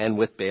and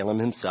with Balaam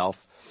himself.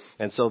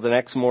 And so the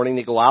next morning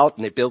they go out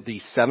and they build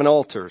these 7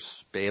 altars.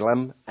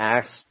 Balaam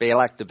asks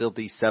Balak to build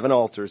these 7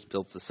 altars,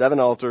 builds the 7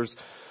 altars,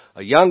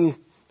 a young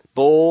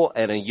bull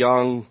and a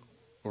young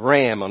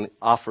ram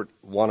offered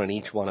one on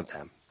each one of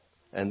them.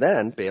 And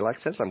then Balak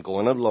says, I'm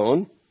going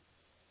alone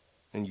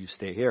and you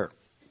stay here.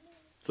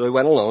 So he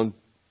went alone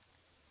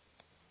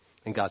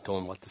and God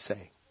told him what to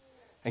say.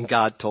 And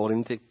God told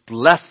him to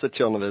bless the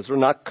children of Israel,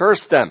 not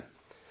curse them.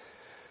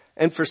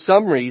 And for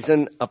some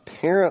reason,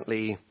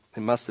 apparently, it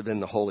must have been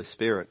the Holy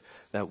Spirit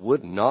that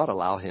would not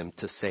allow him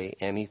to say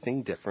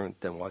anything different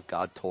than what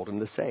God told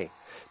him to say.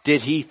 Did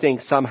he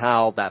think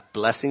somehow that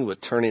blessing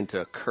would turn into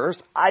a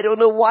curse? I don't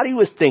know what he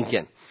was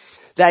thinking.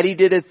 That he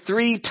did it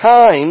 3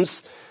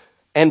 times.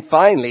 And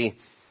finally,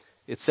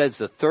 it says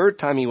the 3rd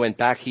time he went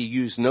back, he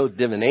used no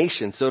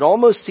divination. So it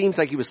almost seems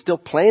like he was still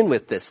playing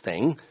with this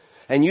thing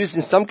and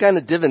using some kind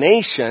of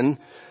divination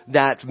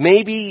that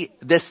maybe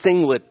this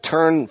thing would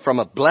turn from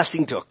a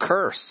blessing to a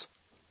curse.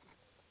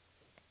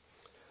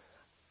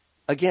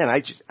 Again,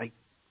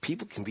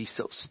 people can be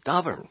so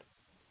stubborn.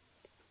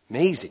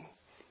 Amazing.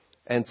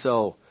 And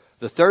so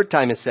the 3rd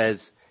time it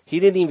says he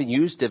didn't even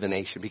use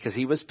divination because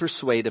he was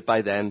persuaded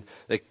by then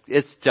that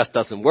it just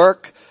doesn't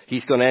work.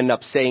 He's going to end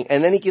up saying,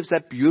 and then he gives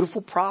that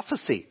beautiful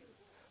prophecy.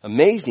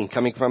 Amazing,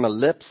 coming from the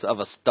lips of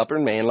a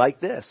stubborn man like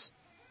this.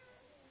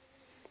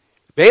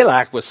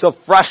 Balak was so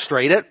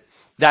frustrated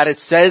that it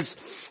says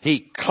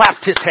he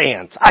clapped his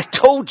hands. I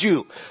told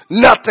you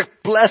not to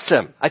bless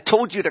him. I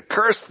told you to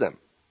curse them.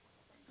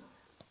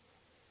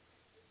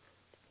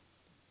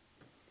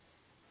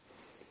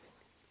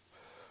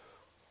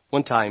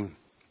 One time,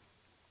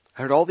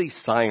 I heard all these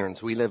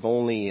sirens. We live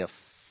only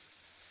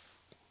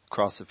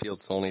across the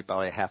fields, only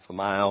about a half a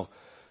mile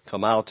to a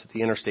mile to the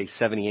Interstate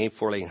 78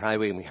 4-lane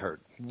highway, and we heard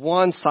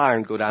one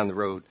siren go down the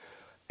road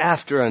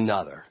after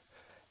another.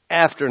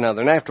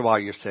 And after a while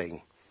you're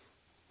saying,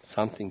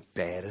 something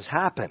bad has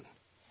happened.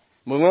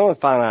 Well, we only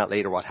found out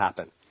later what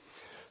happened.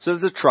 So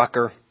there's a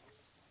trucker,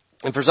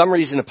 and for some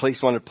reason the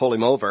police wanted to pull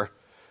him over,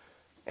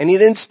 and he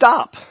didn't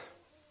stop.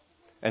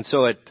 And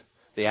so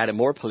they added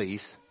more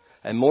police,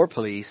 and more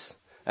police,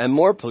 and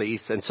more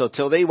police, and so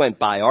till they went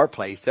by our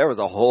place, there was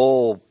a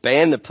whole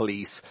band of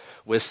police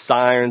with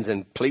sirens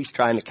and police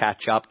trying to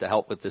catch up to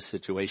help with this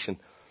situation.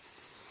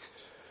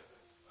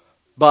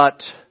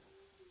 But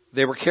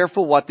they were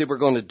careful what they were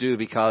going to do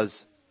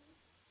because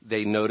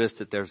they noticed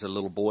that there's a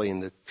little boy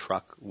in the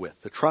truck with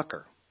the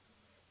trucker.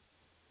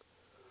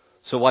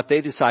 So what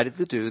they decided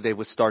to do, they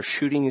would start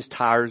shooting his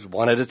tires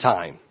one at a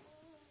time.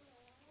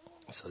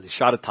 So they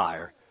shot a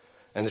tire,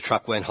 and the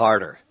truck went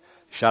harder.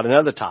 Shot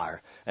another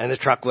tire, and the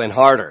truck went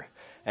harder.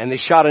 And they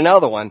shot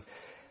another one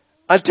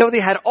until they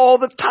had all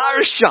the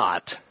tires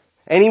shot.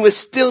 And he was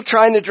still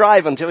trying to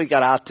drive until he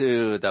got out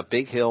to the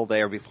big hill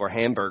there before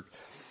Hamburg,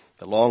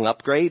 the long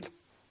upgrade.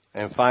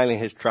 And finally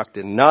his truck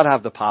did not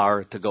have the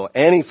power to go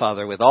any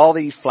further with all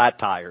these flat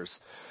tires.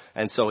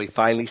 And so he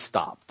finally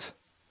stopped.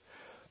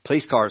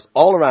 Police cars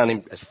all around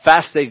him as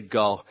fast as they could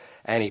go.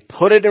 And he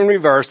put it in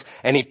reverse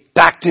and he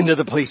backed into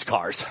the police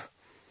cars.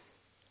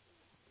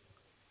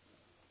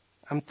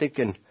 I'm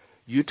thinking,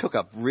 you took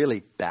a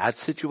really bad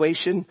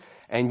situation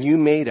and you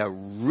made a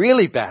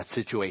really bad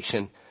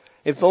situation.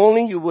 If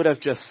only you would have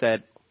just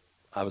said,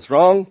 I was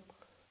wrong.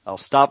 I'll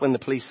stop when the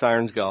police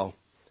sirens go.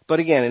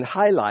 But again, it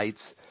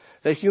highlights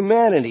that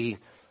humanity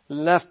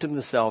left to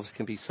themselves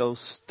can be so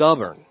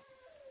stubborn.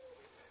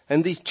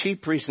 And these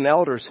chief priests and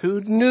elders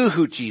who knew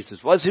who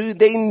Jesus was,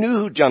 they knew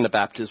who John the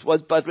Baptist was,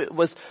 but it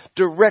was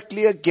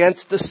directly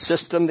against the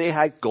system they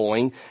had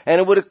going, and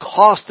it would have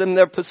cost them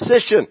their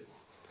position.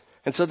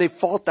 And so they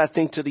fought that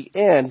thing to the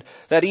end,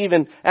 that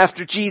even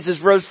after Jesus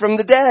rose from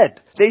the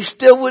dead, they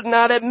still would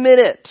not admit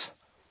it,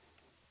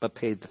 but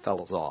paid the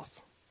fellows off.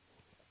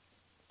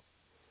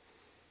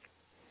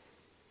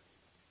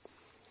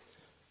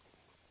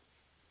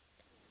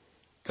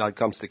 God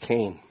comes to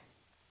Cain.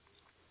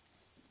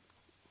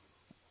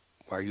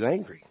 Why are you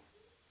angry?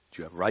 Do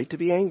you have right to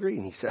be angry?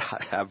 And he said,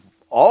 I have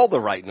all the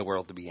right in the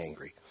world to be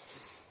angry.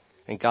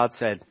 And God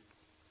said,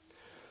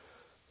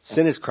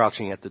 sin is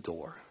crouching at the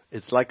door.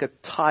 It's like a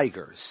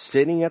tiger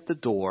sitting at the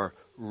door,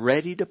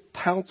 ready to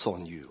pounce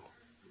on you.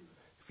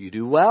 If you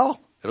do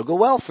well, it'll go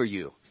well for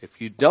you. If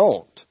you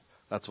don't,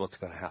 that's what's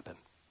going to happen.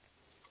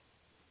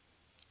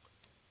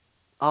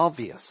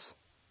 Obvious.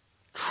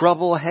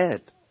 Trouble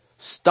ahead.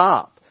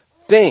 Stop.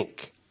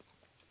 Think.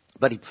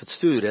 But he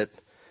pursued it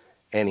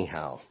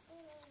anyhow.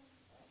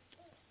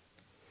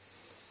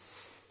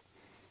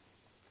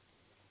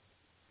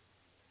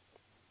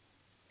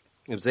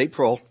 It was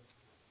April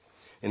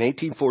in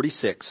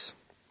 1846.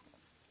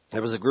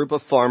 There was a group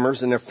of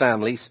farmers and their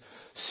families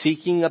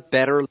seeking a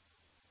better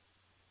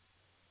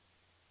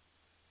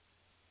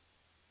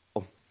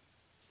life,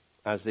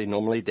 as they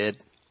normally did.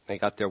 They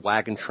got their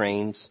wagon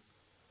trains,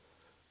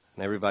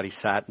 and everybody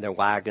sat in their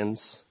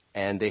wagons,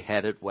 and they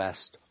headed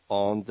west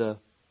on the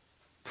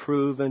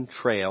proven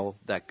trail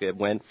that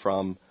went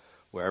from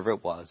wherever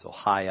it was,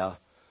 Ohio,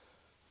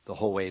 the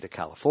whole way to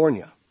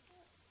California.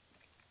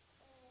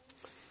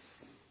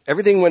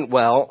 Everything went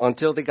well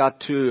until they got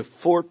to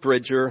Fort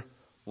Bridger,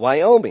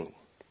 Wyoming.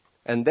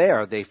 And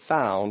there they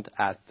found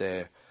at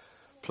the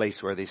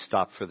place where they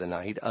stopped for the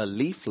night a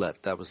leaflet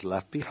that was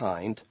left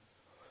behind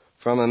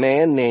from a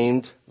man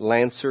named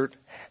Lansert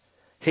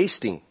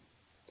Hastings.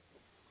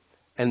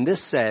 And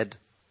this said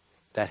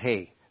that,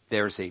 hey,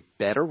 there's a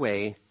better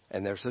way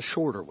and there's a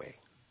shorter way.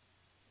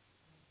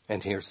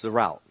 And here's the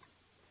route.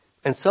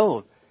 And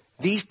so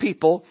these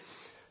people,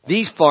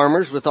 these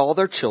farmers with all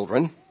their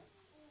children,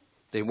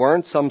 they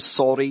weren't some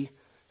salty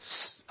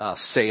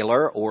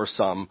sailor or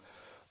some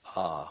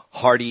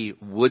hardy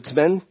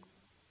woodsman.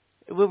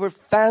 They were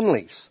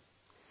families.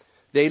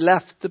 They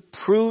left the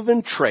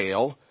proven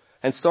trail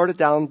and started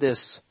down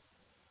this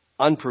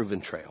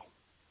unproven trail.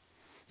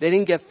 They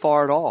didn't get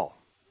far at all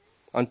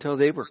until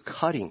they were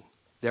cutting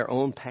their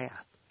own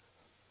path.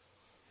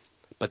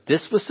 But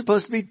this was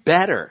supposed to be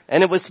better,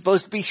 and it was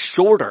supposed to be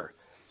shorter.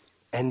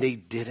 And they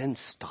didn't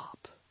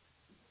stop.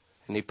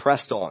 And they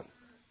pressed on.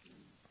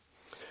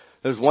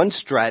 There was one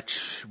stretch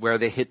where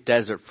they hit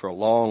desert for a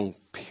long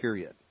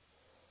period.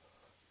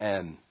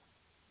 And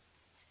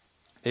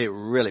it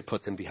really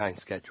put them behind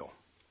schedule.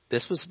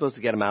 This was supposed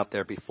to get them out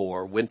there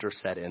before winter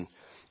set in.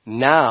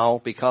 Now,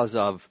 because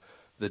of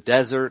the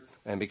desert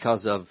and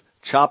because of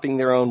chopping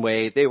their own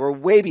way, they were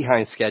way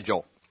behind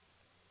schedule.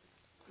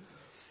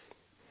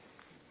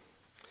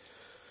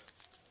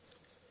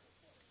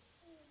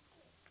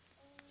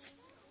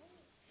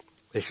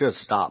 They should have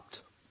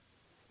stopped.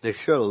 They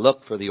should have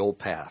looked for the old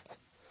path.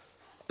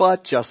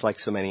 But just like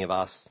so many of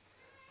us,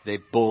 they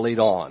bullied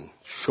on.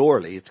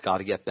 Surely it's got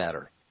to get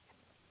better.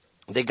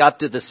 They got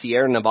to the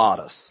Sierra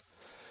Nevadas.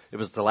 It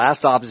was the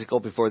last obstacle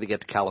before they get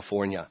to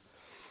California.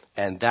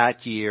 And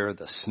that year,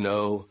 the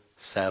snow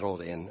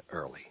settled in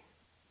early.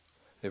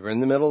 They were in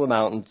the middle of the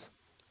mountains,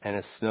 and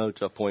it snowed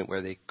to a point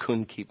where they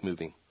couldn't keep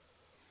moving.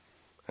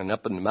 And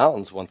up in the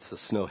mountains, once the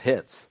snow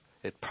hits,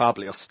 it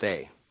probably will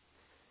stay.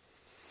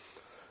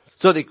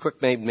 So they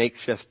quick made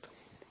makeshift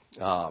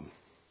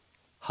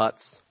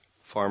huts.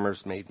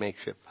 Farmers made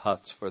makeshift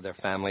huts for their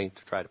family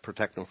to try to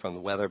protect them from the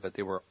weather, but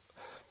they were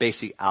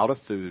basically out of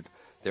food.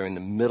 They're in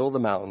the middle of the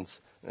mountains,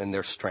 and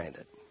they're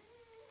stranded.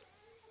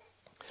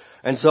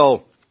 And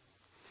so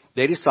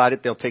they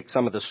decided they'll take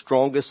some of the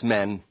strongest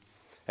men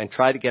and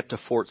try to get to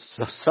Fort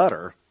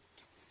Sutter.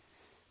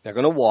 They're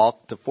going to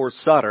walk to Fort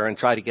Sutter and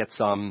try to get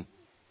some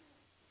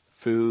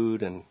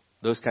food and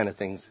those kind of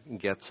things and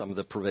get some of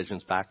the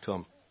provisions back to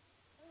them.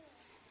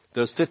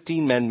 Those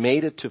 15 men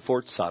made it to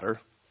Fort Sutter.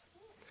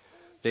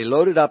 They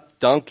loaded up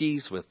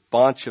donkeys with a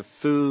bunch of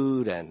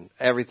food and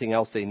everything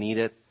else they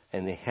needed,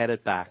 and they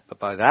headed back. But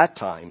by that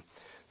time,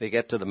 they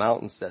get to the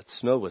mountains, that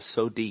snow was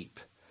so deep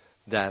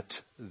that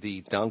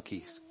the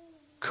donkeys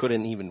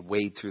couldn't even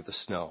wade through the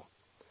snow.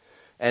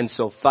 And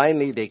so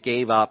finally they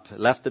gave up,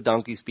 left the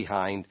donkeys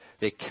behind.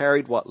 They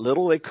carried what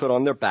little they could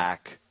on their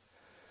back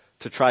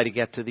to try to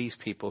get to these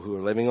people who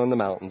were living on the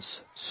mountains,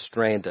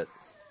 stranded.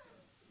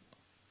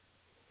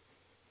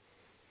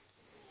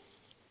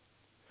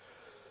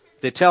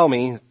 They tell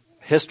me,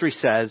 history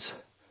says,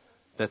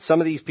 that some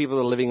of these people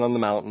that are living on the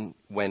mountain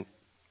went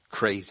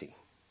crazy.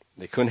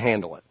 They couldn't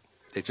handle it.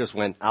 They just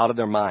went out of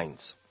their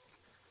minds.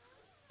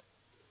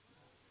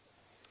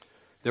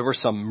 There were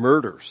some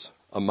murders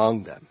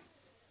among them.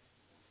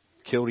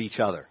 Killed each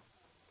other.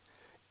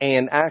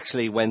 And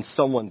actually, when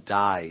someone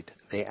died,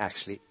 they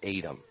actually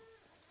ate them.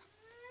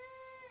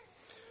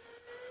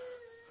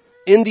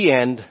 In the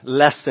end,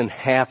 less than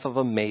half of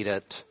them made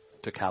it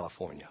to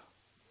California.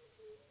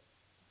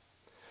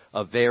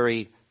 A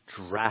very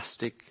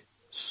drastic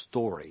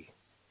story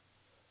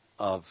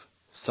of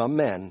some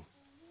men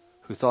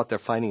who thought they're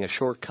finding a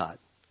shortcut.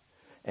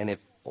 And if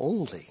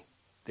only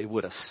they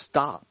would have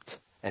stopped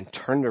and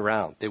turned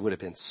around, they would have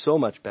been so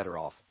much better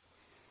off.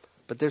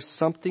 But there's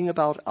something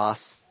about us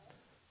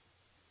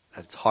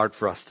that it's hard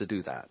for us to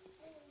do that.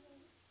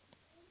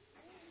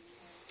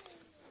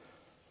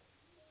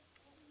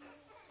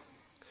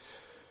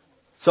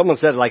 Someone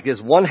said it like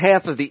this: one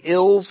half of the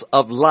ills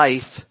of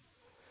life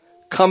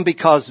come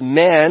because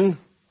men,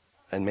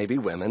 and maybe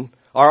women,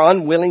 are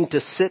unwilling to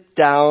sit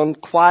down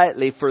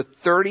quietly for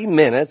 30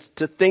 minutes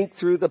to think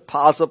through the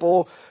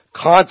possible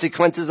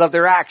consequences of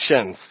their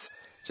actions.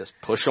 Just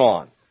push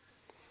on.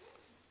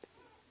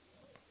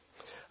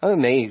 I'm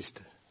amazed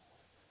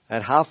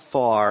at how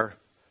far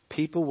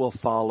people will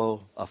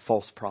follow a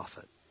false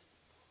prophet.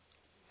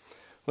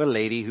 We had a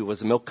lady who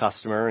was a milk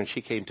customer, and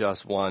she came to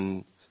us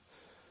one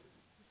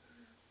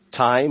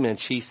time, and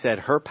she said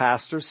her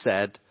pastor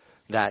said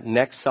that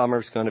next summer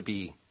is going to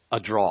be a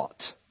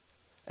drought.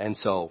 And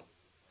so,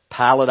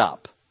 pile it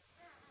up.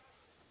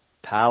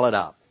 Pile it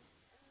up.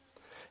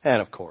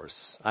 And of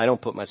course, I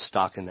don't put much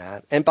stock in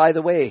that. And by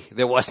the way,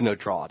 there was no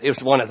drought. It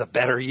was one of the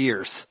better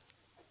years.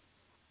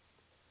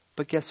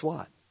 But guess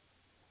what?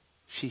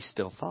 She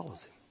still follows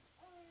him.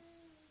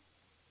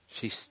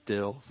 She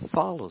still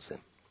follows him.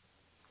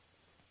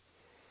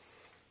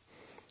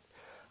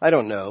 I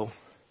don't know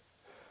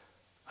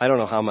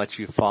how much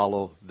you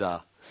follow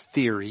the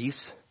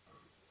theories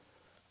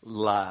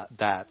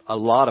that a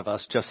lot of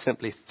us just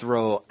simply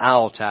throw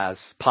out as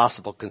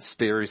possible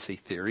conspiracy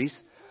theories.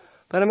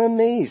 But I'm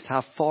amazed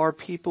how far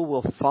people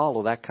will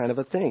follow that kind of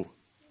a thing.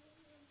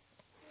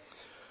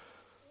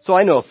 So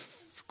I know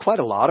quite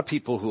a lot of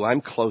people who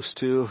I'm close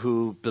to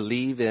who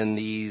believe in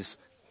these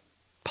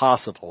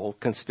possible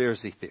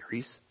conspiracy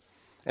theories.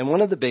 And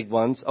one of the big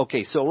ones,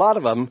 okay, so a lot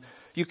of them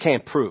you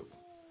can't prove.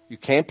 You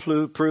can't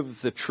prove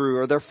if they're true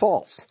or they're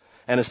false.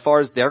 And as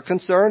far as they're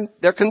concerned,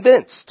 they're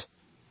convinced.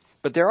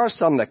 But there are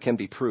some that can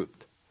be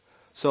proved.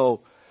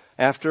 So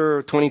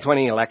after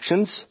 2020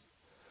 elections,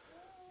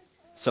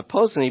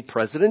 supposedly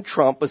President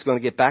Trump was going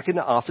to get back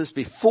into office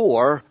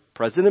before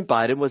President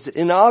Biden was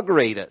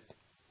inaugurated.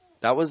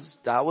 That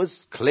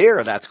was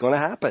clear that's going to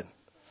happen.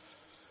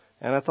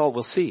 And I thought,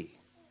 we'll see.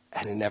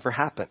 And it never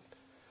happened.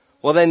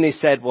 Well, then they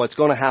said, well, it's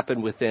going to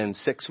happen within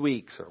 6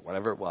 weeks or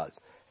whatever it was.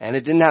 And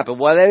it didn't happen.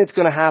 Well, then it's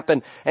going to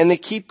happen. And they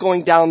keep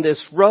going down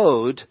this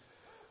road.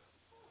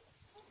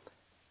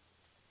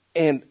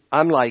 And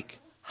I'm like,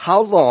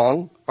 how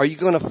long are you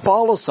going to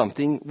follow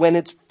something when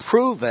it's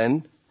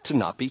proven to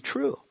not be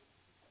true?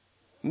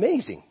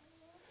 Amazing.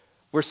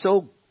 We're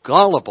so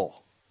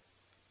gullible.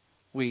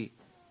 We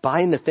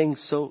buy into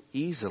things so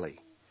easily.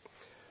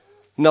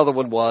 Another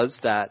one was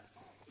that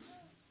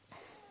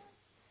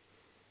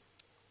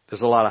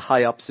there's a lot of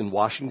high-ups in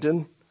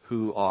Washington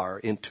who are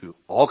into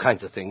all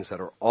kinds of things that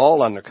are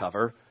all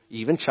undercover,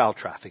 even child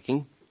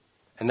trafficking.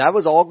 And that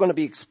was all going to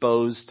be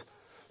exposed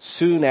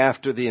soon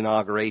after the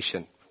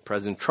inauguration.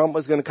 President Trump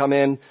was going to come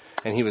in,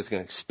 and he was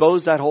going to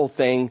expose that whole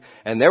thing.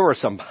 And there were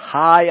some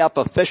high-up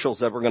officials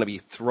that were going to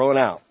be thrown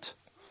out.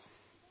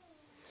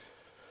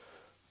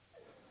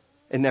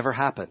 It never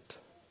happened.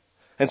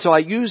 And so I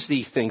use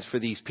these things for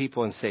these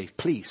people and say,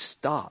 please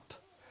stop.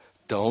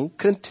 Don't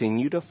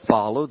continue to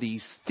follow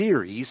these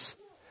theories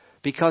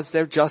because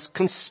they're just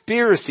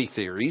conspiracy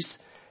theories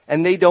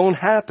and they don't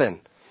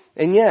happen.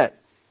 And yet,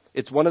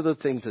 it's one of the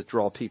things that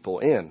draw people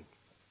in.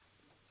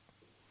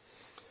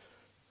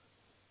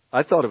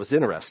 I thought it was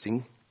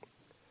interesting.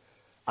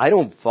 I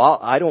don't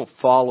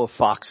follow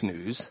Fox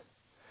News.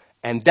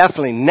 And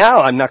definitely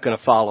now I'm not going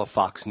to follow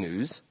Fox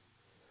News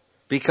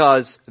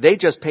because they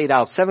just paid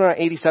out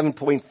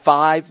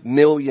 $787.5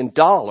 million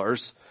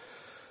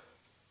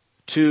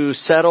to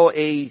settle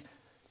a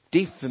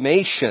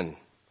defamation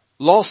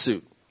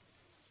lawsuit.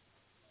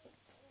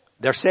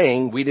 They're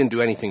saying we didn't do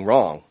anything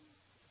wrong.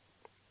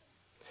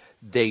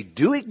 They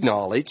do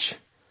acknowledge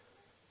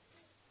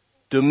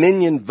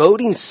Dominion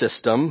voting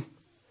system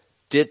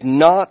did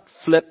not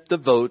flip the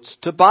votes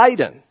to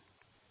Biden.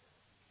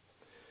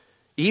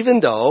 Even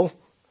though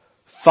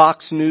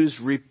Fox News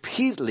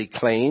repeatedly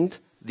claimed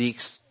the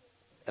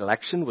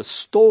election was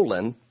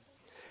stolen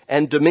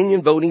and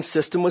Dominion voting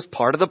system was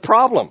part of the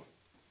problem.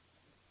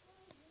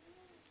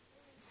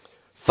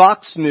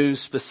 Fox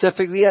News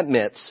specifically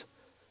admits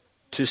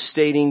to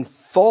stating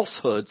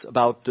falsehoods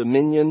about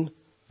Dominion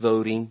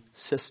voting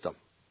system.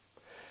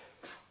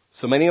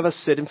 So many of us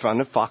sit in front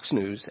of Fox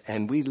News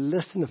and we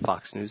listen to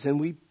Fox News and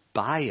we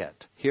buy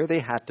it. Here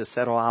they had to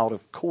settle out of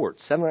court,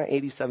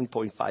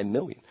 $787.5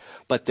 million.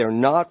 But they're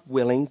not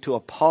willing to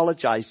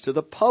apologize to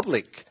the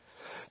public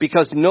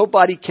because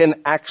nobody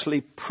can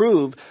actually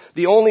prove.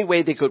 The only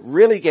way they could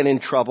really get in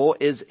trouble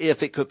is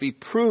if it could be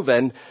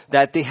proven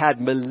that they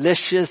had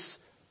malicious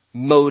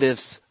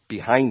motives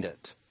behind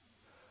it.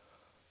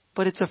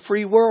 But it's a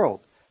free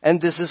world.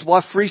 And this is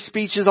what free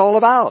speech is all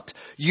about.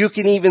 You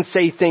can even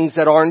say things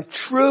that aren't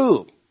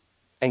true.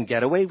 and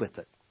get away with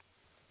it.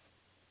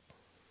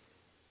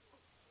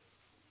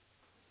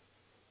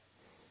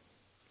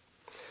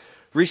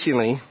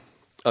 Recently,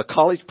 a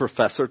college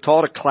professor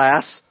taught a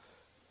class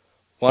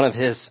one of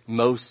his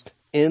most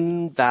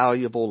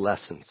invaluable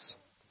lessons.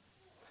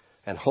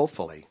 And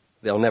hopefully,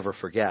 they'll never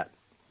forget.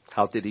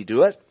 How did he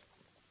do it?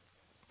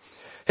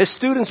 His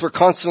students were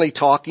constantly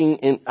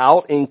talking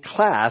out in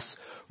class,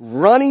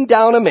 running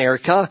down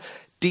America,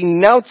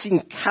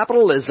 denouncing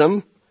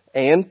capitalism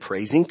and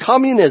praising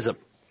communism.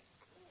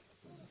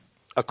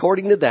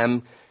 According to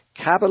them,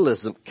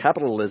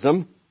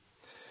 capitalism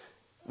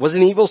is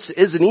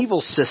an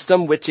evil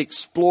system which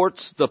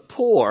exploits the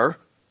poor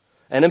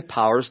and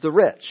empowers the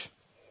rich.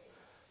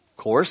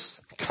 Of course,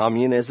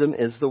 communism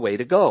is the way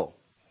to go.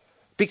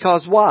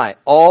 Because why?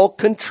 All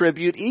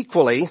contribute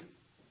equally,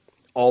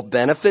 all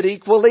benefit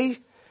equally,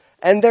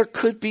 and there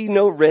could be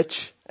no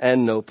rich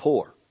and no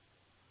poor.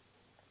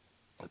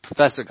 The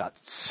professor got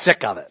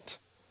sick of it.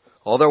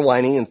 All their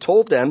whining, and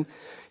told them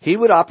he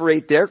would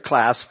operate their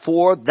class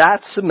for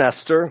that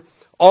semester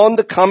on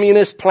the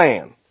communist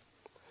plan,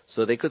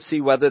 so they could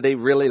see whether they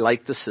really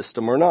liked the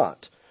system or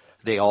not.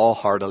 They all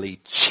heartily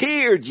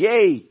cheered,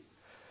 yay,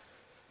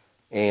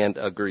 and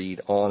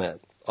agreed on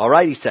it. All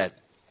right, he said,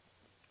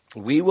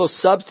 we will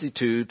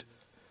substitute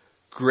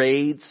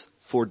grades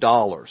for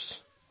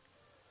dollars.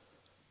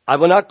 I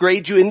will not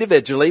grade you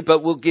individually,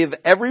 but will give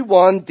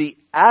everyone the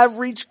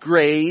average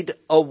grade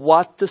of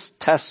what the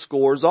test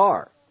scores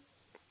are.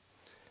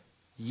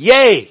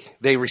 Yay,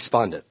 they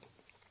responded.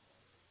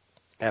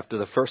 After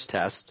the first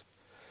tests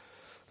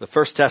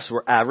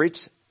were average.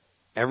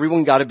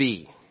 Everyone got a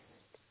B.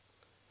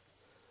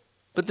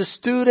 But the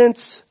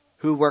students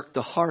who worked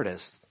the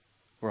hardest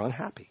were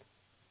unhappy.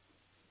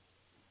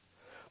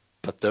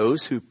 But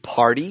those who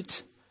partied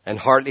and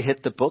hardly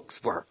hit the books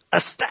were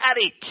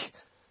ecstatic.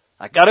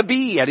 I got a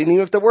B. I didn't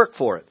even have to work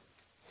for it.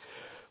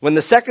 When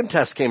the second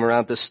test came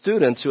around, the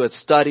students who had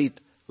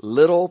studied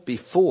little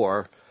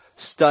before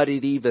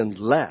studied even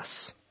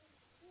less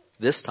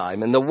this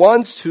time. And the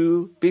ones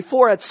who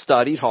before had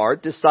studied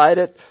hard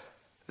decided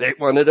they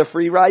wanted a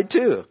free ride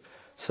too.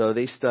 So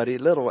they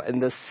studied little.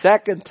 And the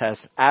second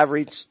test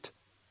averaged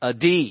a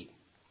D.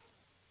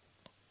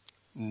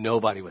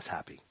 Nobody was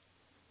happy.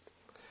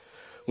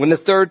 When the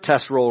third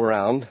test rolled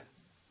around,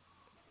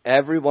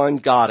 everyone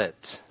got it.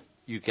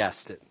 You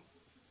guessed it.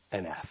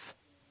 An F.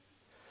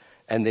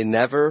 And they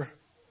never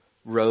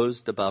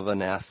rose above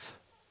an F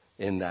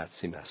in that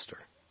semester.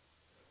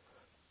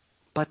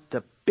 But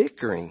the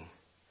bickering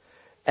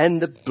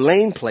and the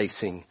blame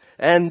placing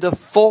and the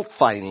fault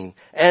finding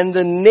and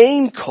the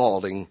name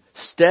calling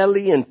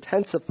steadily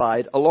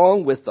intensified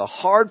along with the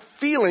hard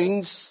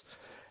feelings,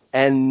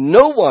 and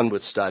no one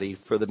would study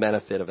for the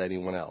benefit of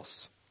anyone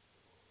else.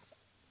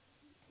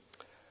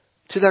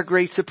 To their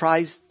great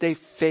surprise, they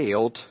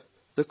failed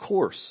the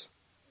course.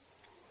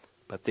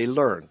 But they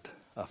learned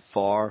a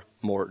far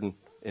more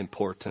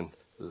important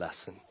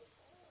lesson.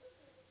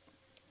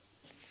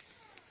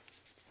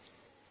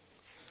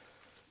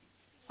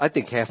 I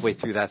think halfway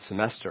through that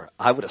semester,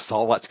 I would have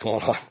saw what's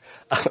going on.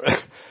 I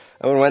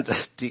would have went to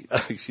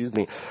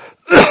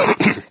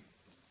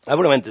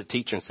the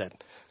teacher and said,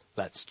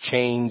 let's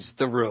change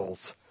the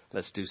rules.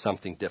 Let's do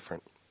something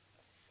different.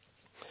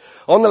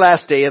 On the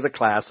last day of the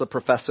class, the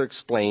professor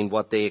explained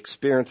what they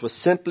experienced was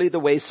simply the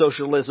way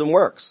socialism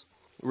works.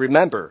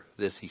 Remember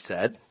this, he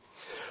said.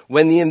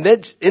 When the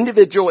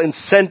individual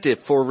incentive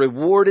for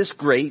reward is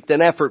great,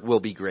 then effort will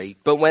be great.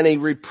 But when a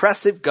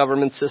repressive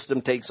government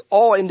system takes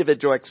all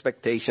individual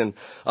expectation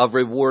of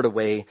reward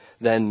away,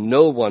 then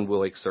no one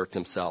will exert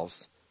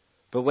themselves.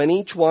 But when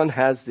each one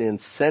has the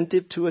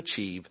incentive to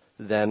achieve,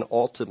 then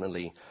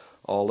ultimately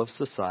all of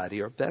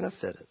society are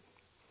benefited.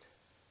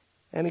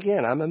 And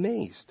again, I'm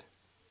amazed.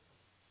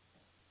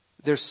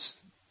 There's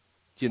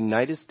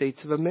United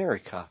States of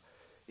America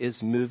is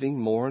moving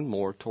more and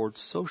more towards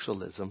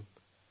socialism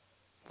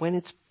when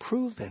it's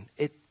proven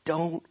it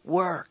don't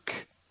work.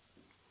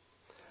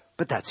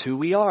 But that's who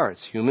we are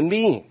as human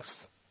beings.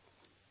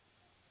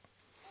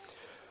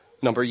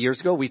 A number of years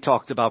ago, we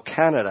talked about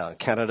Canada.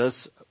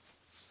 Canada's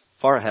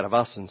far ahead of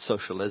us in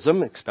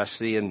socialism,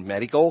 especially in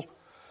medical,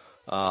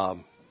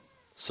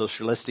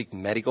 socialistic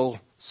medical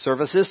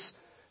services.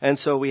 And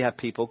so we have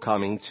people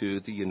coming to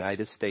the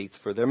United States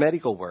for their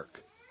medical work.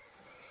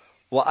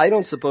 Well, I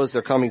don't suppose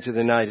they're coming to the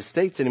United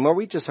States anymore.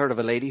 We just heard of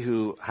a lady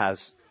who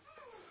has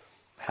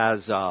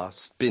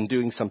been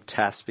doing some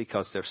tests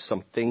because there's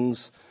some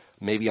things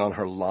maybe on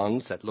her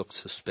lungs that look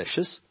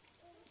suspicious,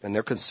 and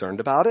they're concerned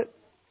about it.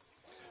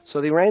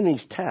 So they ran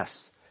these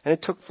tests, and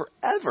it took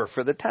forever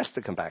for the test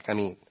to come back. I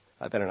mean,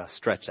 I better not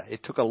stretch that.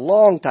 It took a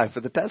long time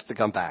for the test to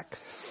come back.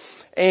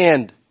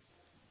 And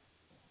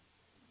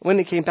when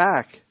it came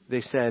back,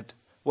 they said,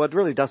 well, it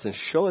really doesn't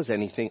show us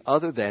anything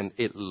other than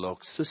it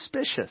looks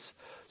suspicious.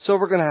 So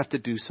we're going to have to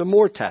do some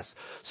more tests.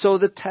 So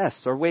the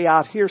tests are way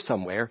out here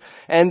somewhere.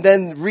 And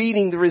then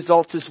reading the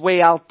results is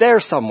way out there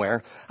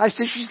somewhere. I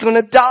said, she's going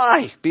to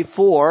die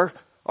before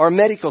our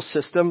medical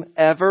system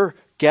ever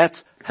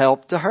gets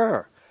help to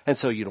her. And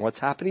so you know what's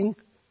happening?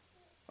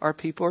 our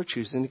people are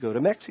choosing to go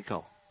to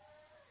Mexico.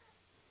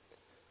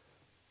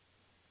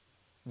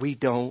 We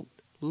don't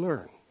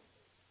learn.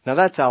 Now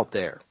that's out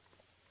there.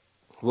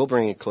 We'll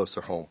bring it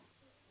closer home.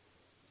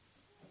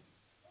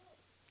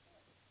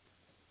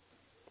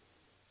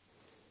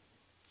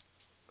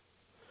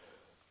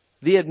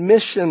 The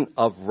admission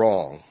of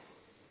wrong.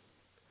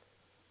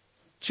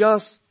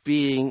 Just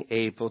being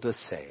able to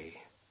say,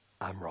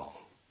 I'm wrong.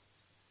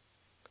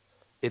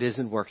 It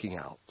isn't working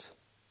out.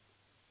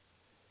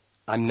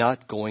 I'm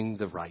not going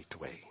the right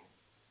way.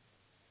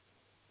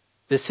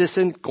 This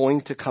isn't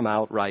going to come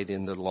out right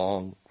in the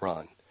long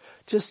run.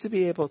 Just to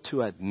be able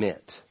to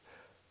admit.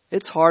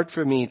 It's hard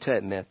for me to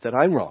admit that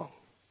I'm wrong.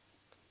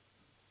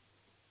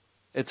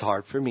 It's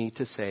hard for me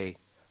to say,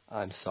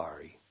 I'm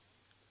sorry,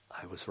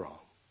 I was wrong.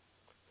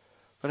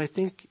 But I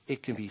think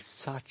it can be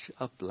such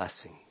a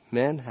blessing.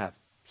 Men have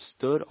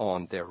stood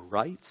on their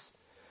rights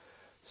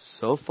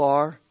so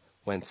far,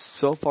 went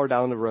so far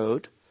down the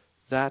road,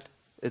 that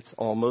it's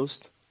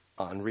almost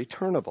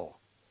unreturnable.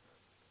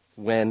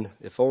 When,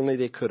 if only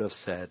they could have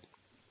said,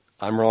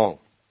 I'm wrong.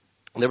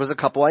 There was a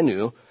couple I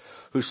knew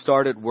who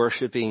started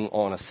worshiping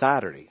on a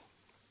Saturday.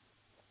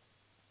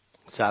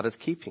 Sabbath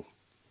keeping.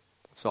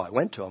 So I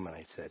went to him and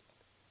I said,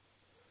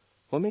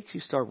 what makes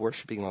you start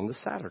worshiping on the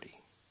Saturday?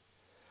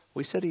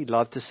 We said he'd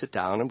love to sit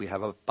down and we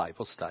have a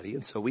Bible study,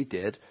 and so we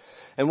did.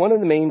 And one of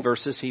the main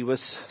verses he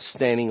was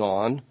standing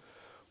on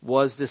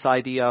was this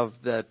idea of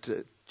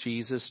that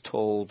Moses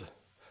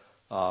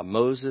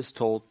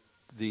told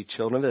the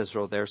children of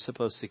Israel they're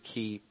supposed to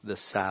keep the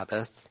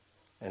Sabbath,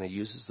 and it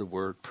uses the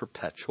word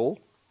perpetual.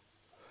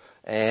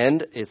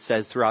 And it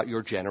says throughout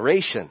your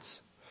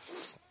generations.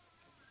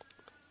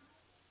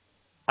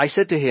 I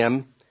said to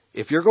him,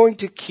 if you're going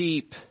to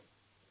keep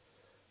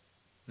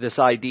this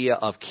idea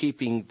of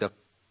keeping the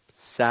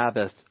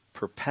Sabbath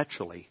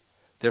perpetually,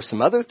 there's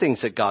some other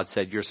things that God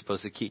said you're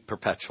supposed to keep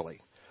perpetually.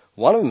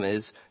 One of them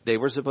is they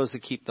were supposed to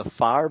keep the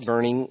fire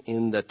burning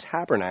in the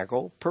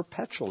tabernacle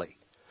perpetually.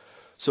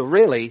 So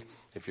really,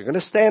 if you're going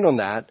to stand on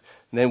that,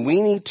 then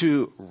we need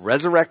to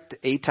resurrect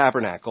a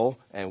tabernacle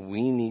and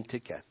we need to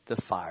get the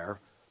fire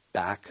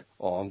back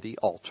on the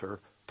altar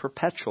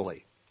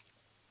perpetually.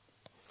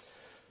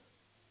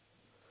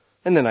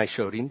 And then I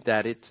showed him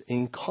that it's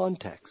in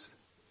context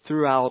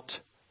throughout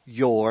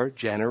your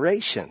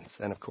generations.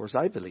 And of course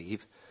I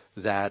believe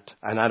that,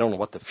 and I don't know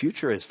what the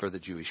future is for the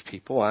Jewish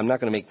people. I'm not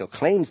going to make no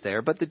claims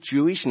there, but the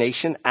Jewish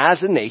nation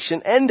as a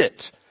nation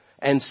ended.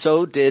 And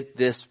so did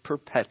this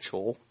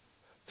perpetual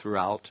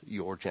throughout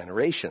your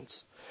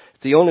generations.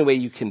 It's the only way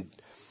you can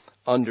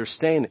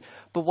understand it.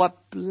 But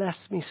what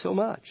blessed me so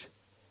much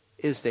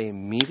is they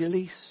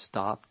immediately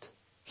stopped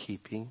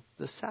keeping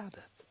the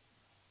Sabbath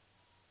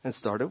and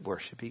started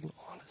worshiping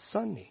on a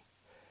Sunday.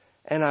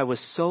 And I was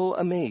so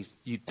amazed.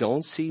 You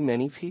don't see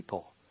many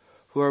people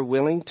who are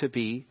willing to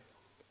be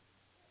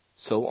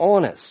so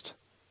honest.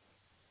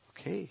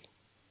 Okay,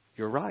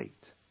 you're right.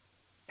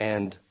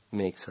 And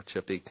make such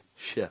a big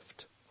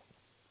shift.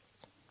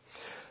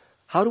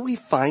 How do we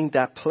find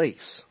that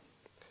place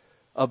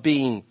of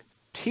being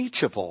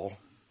teachable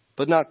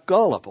but not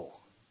gullible?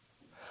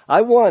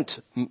 I want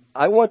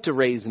to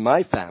raise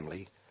my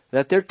family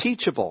that they're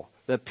teachable,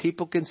 that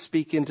people can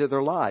speak into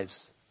their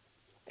lives.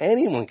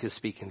 Anyone can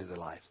speak into their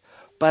lives.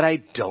 But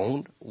I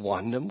don't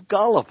want them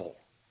gullible,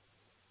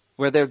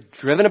 where they're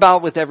driven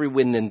about with every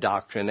wind and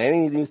doctrine.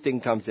 Any new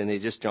thing comes in, they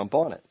just jump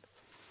on it.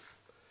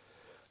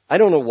 I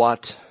don't know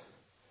what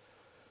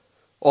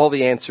all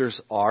the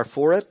answers are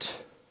for it,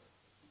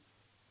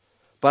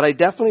 but I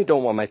definitely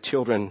don't want my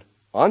children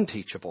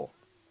unteachable.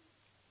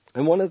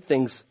 And one of the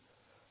things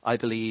I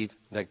believe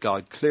that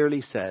God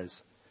clearly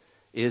says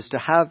is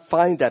to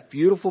find that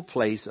beautiful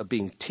place of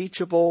being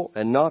teachable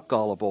and not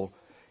gullible,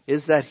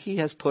 is that He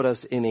has put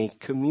us in a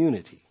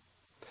community.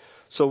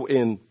 So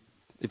in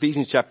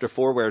Ephesians chapter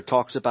 4, where it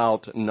talks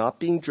about not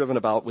being driven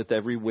about with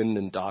every wind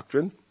and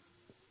doctrine,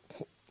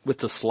 with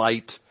the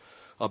sleight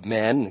of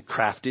men and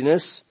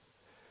craftiness,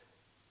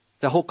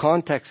 the whole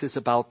context is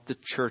about the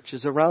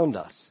churches around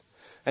us.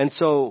 And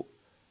so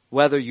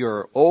whether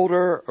you're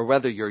older or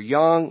whether you're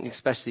young,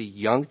 especially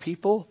young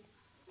people,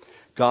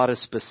 God has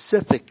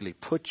specifically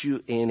put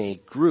you in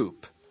a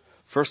group.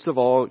 First of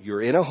all,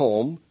 you're in a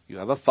home. You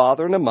have a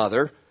father and a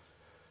mother.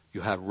 You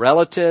have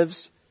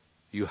relatives.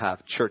 You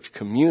have church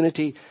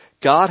community.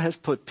 God has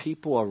put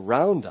people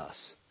around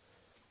us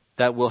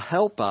that will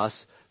help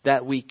us,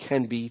 that we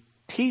can be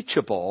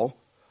teachable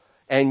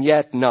and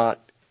yet not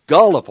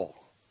gullible.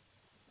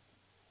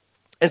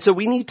 And so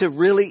we need to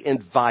really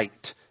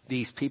invite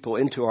these people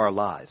into our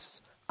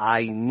lives.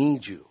 I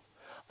need you.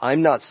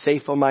 I'm not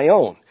safe on my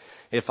own.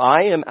 If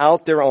I am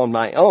out there on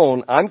my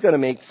own, I'm going to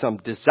make some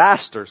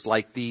disasters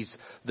like the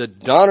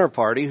Donner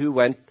Party who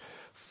went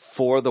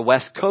for the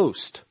West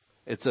Coast.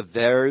 It's a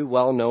very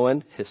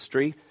well-known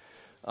history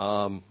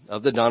of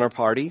the Donner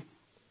Party.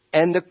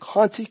 And the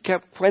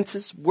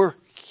consequences were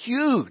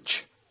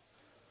huge.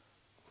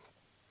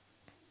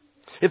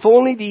 If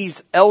only these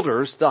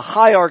elders, the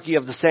hierarchy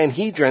of the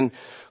Sanhedrin,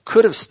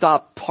 could have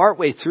stopped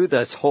partway through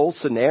this whole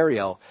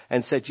scenario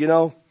and said,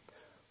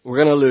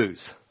 we're going to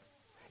lose.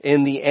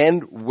 In the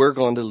end, we're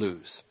going to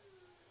lose.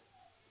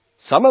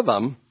 Some of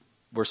them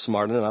were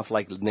smart enough,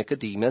 like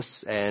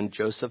Nicodemus and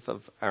Joseph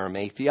of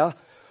Arimathea,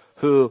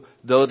 who,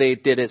 though they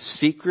did it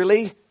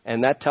secretly,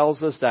 and that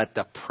tells us that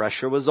the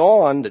pressure was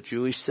on the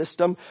Jewish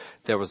system,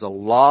 there was a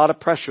lot of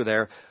pressure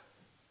there,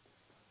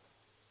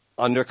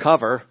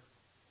 undercover,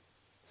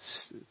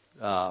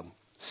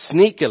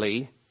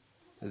 sneakily,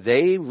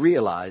 they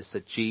realized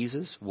that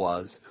Jesus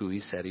was who he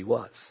said he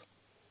was.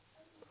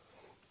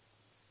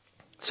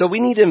 So we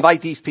need to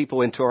invite these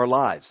people into our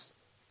lives.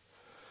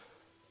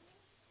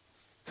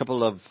 A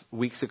couple of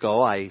weeks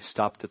ago, I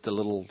stopped at the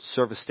little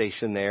service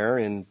station there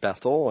in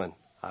Bethel, and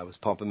I was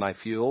pumping my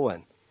fuel,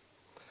 and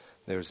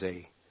there's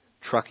a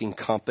trucking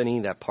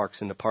company that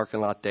parks in the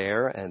parking lot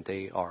there, and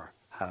they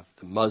have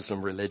the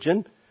Muslim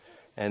religion.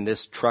 And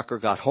this trucker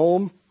got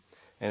home,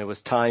 and it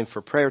was time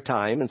for prayer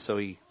time, and so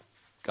he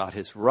got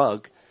his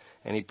rug,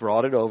 and he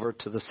brought it over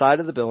to the side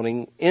of the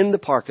building in the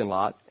parking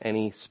lot, and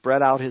he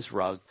spread out his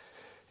rug.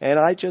 And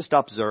I just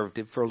observed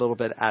it for a little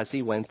bit as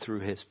he went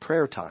through his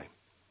prayer time.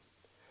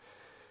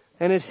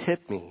 And it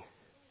hit me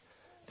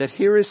that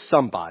here is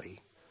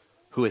somebody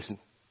who is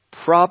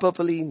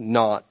probably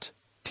not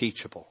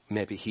teachable.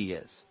 Maybe he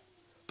is.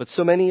 But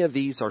so many of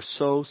these are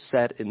so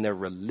set in their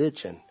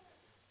religion,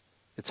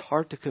 it's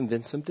hard to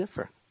convince them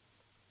different.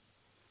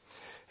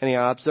 And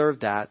I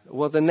observed that.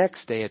 Well, the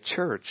next day at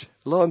church,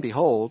 lo and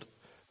behold,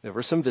 there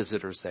were some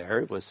visitors there.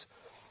 It was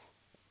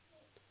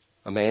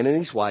a man and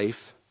his wife,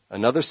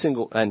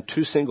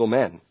 two single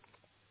men.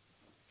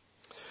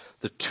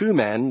 The two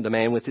men, the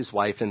man with his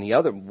wife and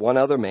one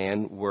other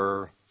man,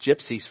 were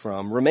gypsies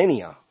from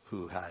Romania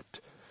who had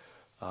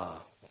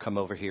come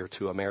over here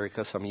to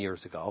America some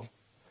years ago.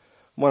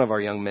 One of our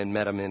young men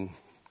met him in,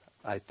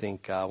 I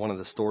think, one of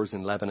the stores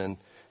in Lebanon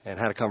and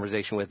had a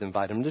conversation with him,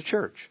 invited him to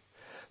church.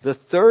 The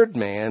third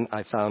man,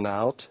 I found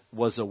out,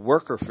 was a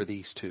worker for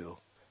these two.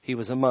 He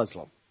was a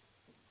Muslim.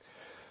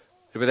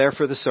 They were there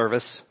for the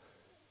service.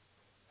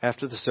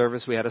 After the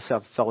service, we had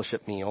a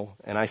fellowship meal,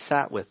 and I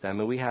sat with them,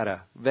 and we had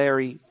a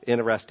very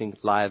interesting,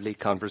 lively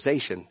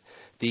conversation.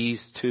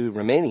 These two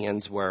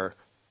Romanians were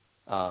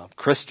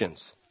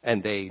Christians,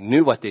 and they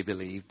knew what they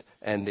believed,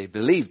 and they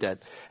believed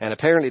it. And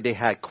apparently they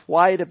had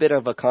quite a bit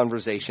of a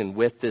conversation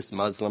with this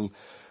Muslim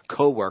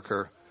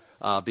co-worker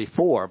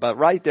before. But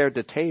right there at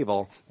the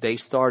table, they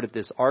started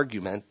this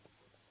argument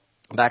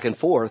back and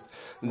forth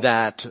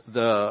that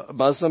the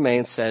Muslim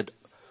man said,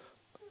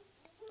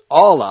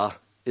 Allah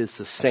is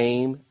the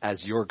same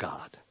as your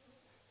God.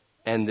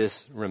 And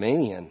this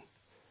Romanian,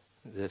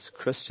 this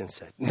Christian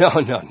said, no,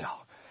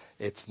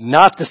 it's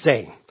not the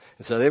same.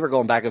 And so they were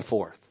going back and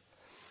forth.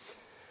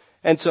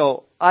 And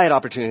so I had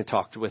opportunity to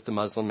talk with the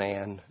Muslim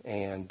man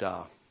and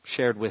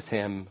shared with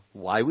him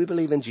why we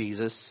believe in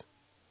Jesus,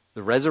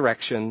 the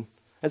resurrection,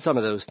 and some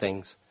of those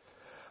things.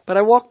 But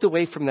I walked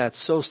away from that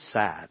so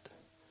sad,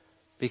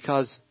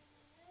 because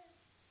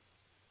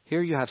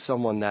here you have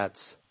someone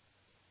that's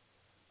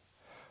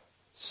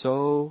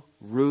so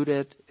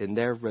rooted in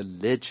their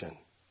religion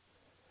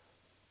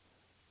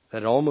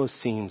that it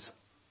almost seems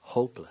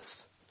hopeless.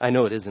 I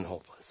know it isn't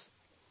hopeless.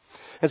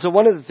 And so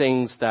one of the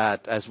things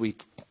that, as we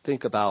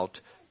think about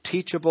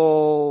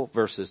teachable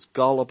versus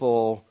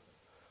gullible,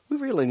 we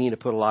really need to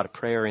put a lot of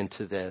prayer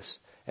into this.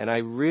 And I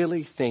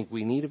really think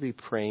we need to be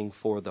praying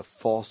for the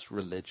false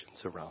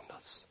religions around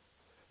us,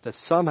 that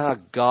somehow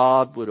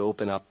God would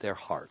open up their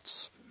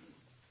hearts.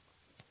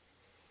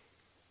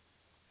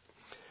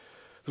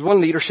 There was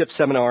one leadership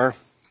seminar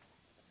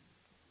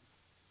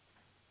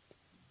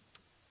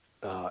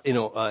in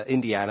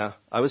Indiana.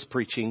 I was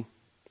preaching,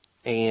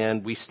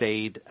 and we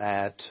stayed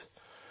at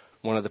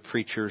one of the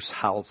preachers'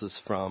 houses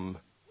from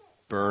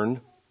Bern.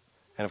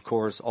 And, of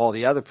course, all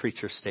the other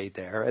preachers stayed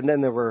there. And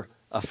then there were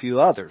a few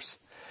others.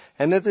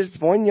 And then there's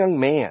one young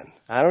man.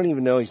 I don't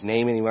even know his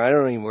name anymore. I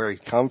don't even know where he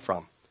come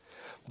from.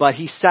 But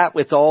he sat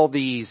with all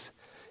these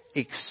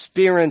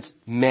experienced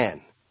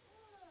men.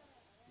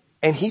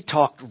 And he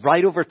talked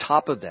right over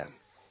top of them.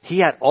 He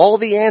had all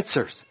the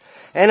answers.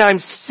 And I'm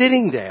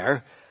sitting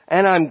there,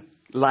 and I'm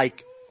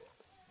like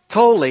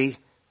totally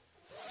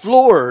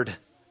floored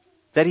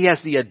that he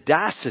has the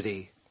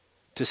audacity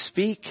to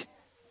speak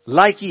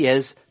like he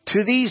is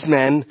to these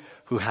men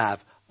who have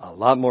a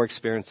lot more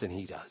experience than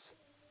he does.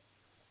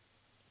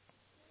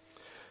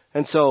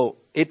 And so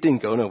it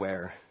didn't go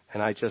nowhere.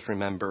 And I just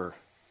remember,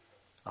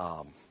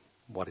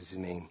 what is his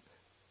name,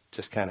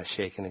 just kind of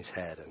shaking his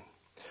head. And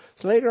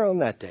so later on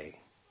that day,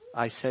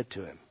 I said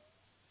to him,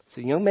 I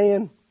said, young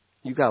man,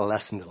 you got a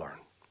lesson to learn.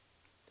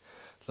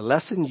 The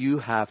lesson you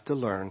have to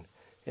learn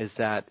is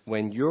that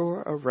when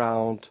you're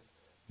around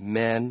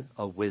men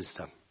of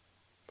wisdom,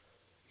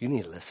 you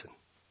need to listen.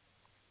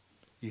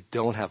 You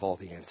don't have all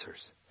the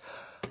answers.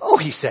 Oh,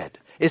 he said,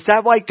 is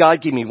that why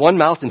God gave me one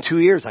mouth and two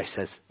ears? I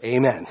says,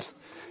 amen.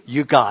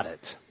 You got it.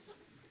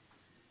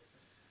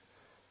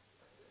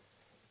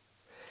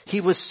 He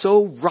was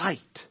so right.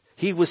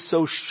 He was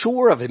so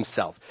sure of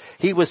himself.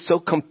 He was so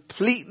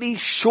completely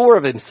sure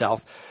of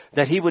himself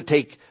that he would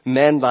take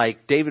men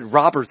like David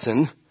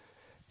Robertson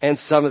and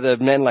some of the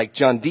men like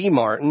John D.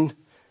 Martin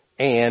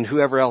and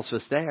whoever else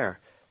was there.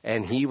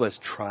 And he was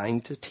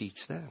trying to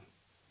teach them.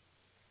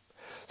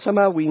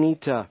 Somehow we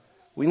need to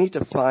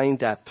find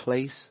that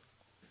place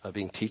of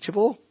being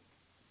teachable,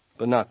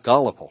 but not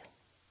gullible.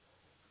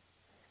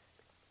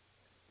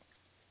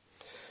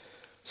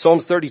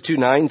 Psalms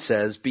 32:9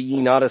 says, "Be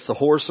ye not as the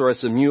horse or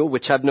as the mule,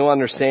 which have no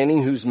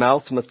understanding, whose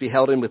mouth must be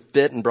held in with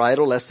bit and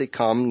bridle, lest they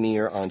come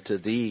near unto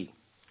thee."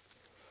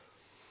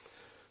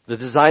 The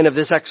design of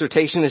this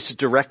exhortation is to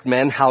direct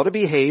men how to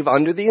behave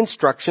under the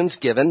instructions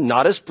given,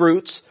 not as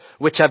brutes,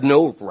 which have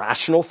no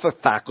rational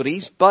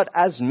faculties, but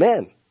as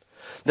men.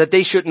 That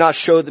they should not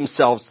show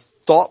themselves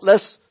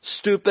thoughtless,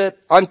 stupid,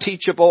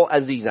 unteachable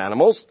as these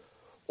animals,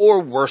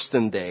 or worse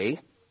than they,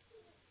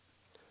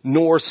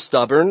 nor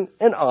stubborn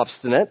and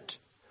obstinate,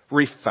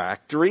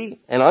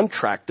 refractory and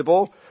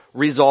untractable,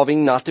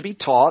 resolving not to be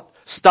taught,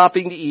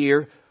 stopping the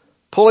ear,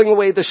 pulling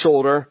away the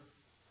shoulder,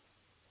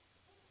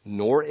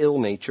 nor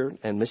ill-natured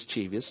and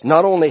mischievous,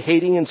 not only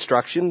hating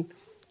instruction,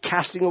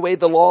 casting away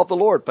the law of the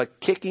Lord, but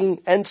kicking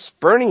and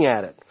spurning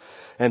at it,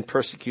 and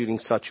persecuting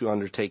such who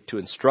undertake to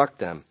instruct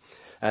them,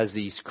 as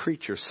these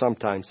creatures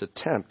sometimes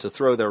attempt to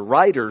throw their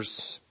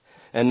riders,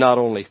 and not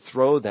only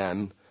throw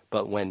them,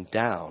 but when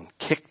down,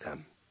 kick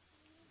them.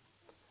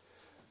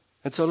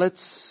 And so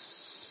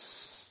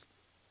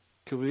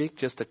can we make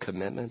just a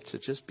commitment to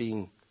just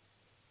being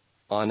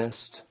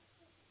honest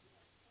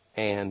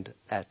and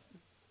at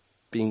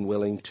being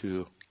willing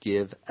to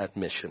give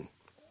admission?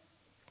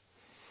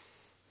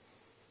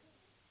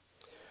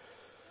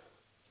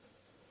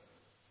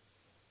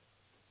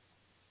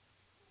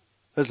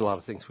 There's a lot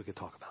of things we could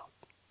talk about.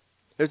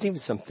 There's even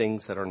some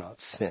things that are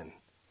not sin.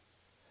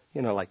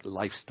 Like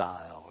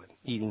lifestyle and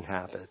eating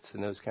habits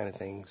and those kind of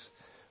things.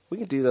 We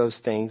can do those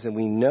things and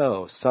we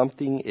know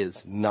something is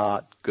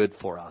not good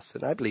for us.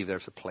 And I believe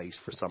there's a place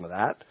for some of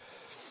that.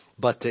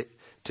 But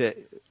to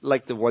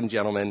like the one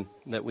gentleman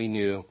that we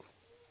knew,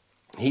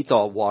 he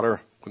thought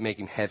water would make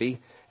him heavy.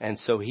 And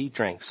so he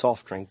drank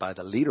soft drink by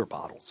the liter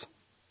bottles.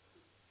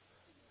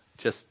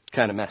 Just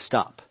kind of messed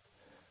up.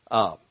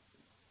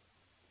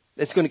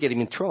 It's going to get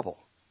him in trouble.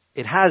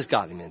 It has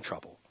got him in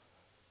trouble.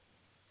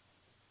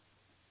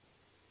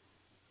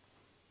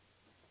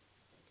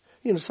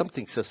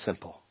 Something so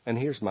simple. And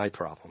here's my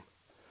problem.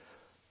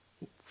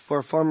 For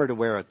a farmer to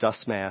wear a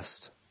dust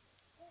mask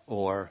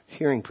or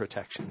hearing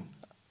protection,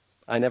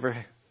 I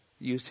never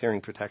used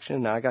hearing protection,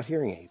 and now I got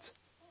hearing aids.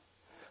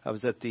 I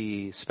was at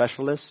the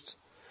specialist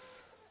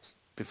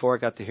before I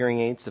got the hearing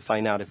aids to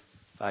find out if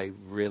I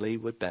really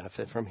would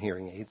benefit from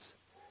hearing aids.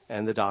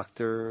 And the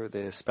doctor,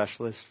 the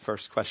specialist,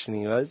 first question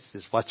he was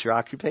is, "What's your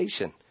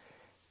occupation?"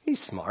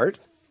 He's smart.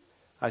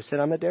 I said,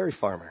 "I'm a dairy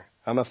farmer.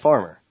 I'm a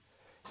farmer."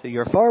 He said,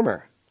 "You're a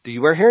farmer. Do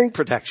you wear hearing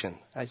protection?"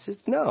 I said,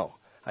 "No."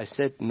 I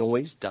said,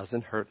 "Noise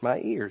doesn't hurt my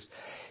ears."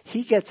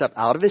 He gets up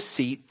out of his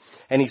seat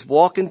and he's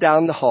walking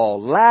down the hall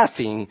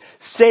laughing,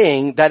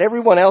 saying that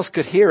everyone else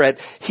could hear it.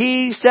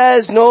 He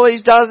says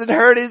noise doesn't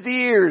hurt his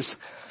ears.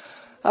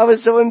 I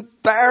was so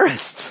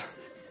embarrassed.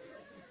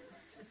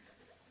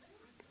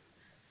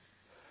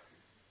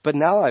 But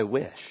now I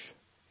wish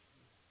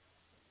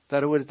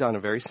that I would have done a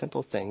very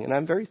simple thing. And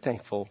I'm very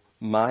thankful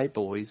my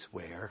boys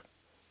wear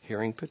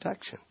hearing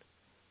protection.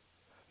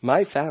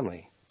 My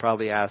family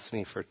probably asked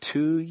me for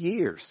 2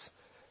 years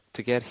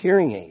to get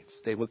hearing aids.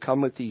 They would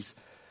come with these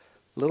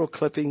little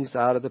clippings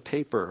out of the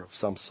paper of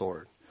some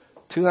sort.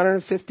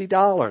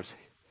 $250.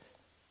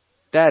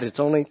 Dad, it's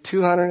only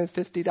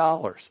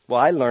 $250. Well,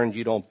 I learned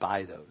you don't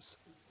buy those,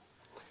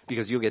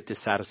 because you'll get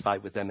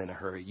dissatisfied with them in a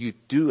hurry. You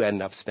do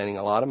end up spending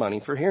a lot of money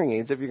for hearing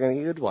aids if you're going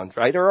to get good ones.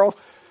 Right, Earl?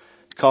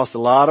 It costs a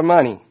lot of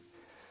money.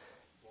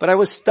 But I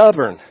was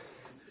stubborn.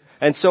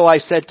 And so I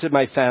said to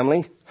my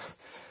family,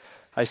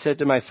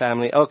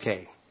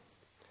 okay,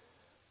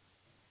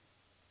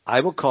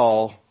 I'll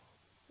call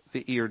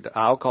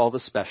the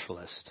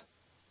specialist.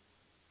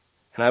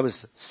 And I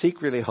was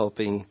secretly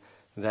hoping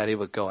that it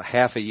would go a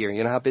half a year.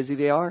 You know how busy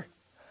they are?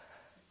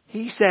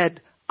 He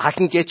said, "I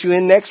can get you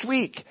in next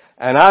week."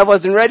 And I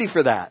wasn't ready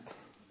for that.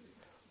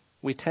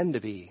 We tend to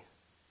be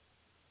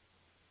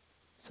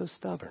so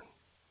stubborn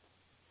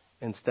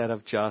instead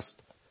of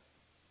just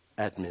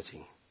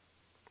admitting.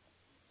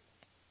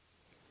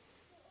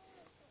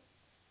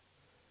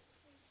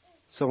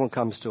 Someone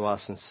comes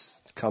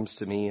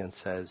to me and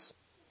says,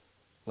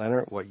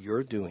 "Leonard, what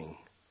you're doing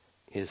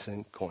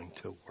isn't going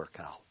to work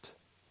out."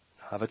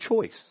 I have a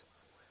choice.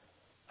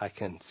 I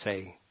can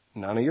say,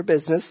 "None of your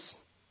business."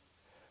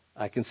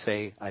 I can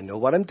say, "I know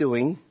what I'm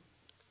doing."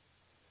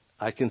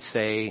 I can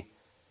say,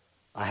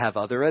 "I have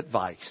other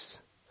advice."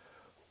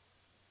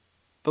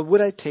 But would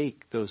I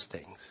take those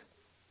things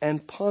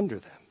and ponder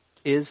them?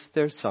 Is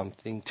there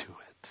something to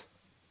it?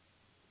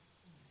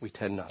 We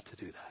tend not to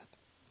do that.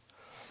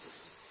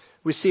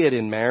 We see it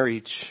in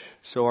marriage.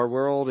 So our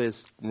world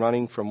is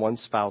running from one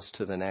spouse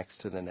to the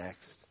next.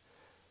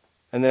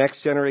 And the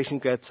next generation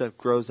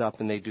grows up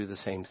and they do the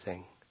same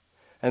thing.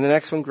 And the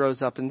next one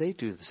grows up and they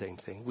do the same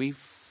thing. We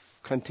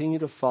continue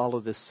to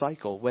follow this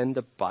cycle when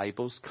the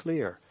Bible's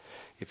clear.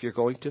 if you're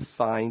going to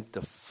find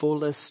the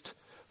fullest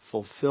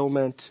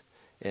fulfillment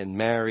in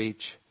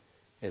marriage,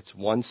 it's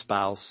one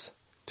spouse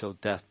till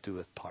death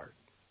doeth part.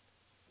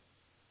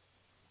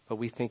 But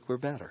we think we're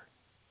better.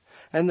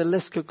 And the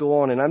list could go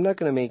on, and I'm not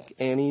going to make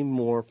any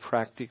more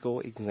practical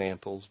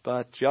examples,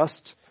 but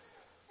just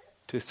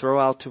to throw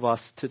out to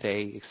us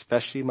today,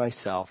 especially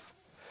myself,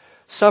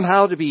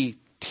 somehow to be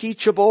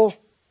teachable,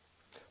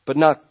 but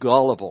not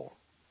gullible.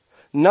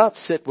 Not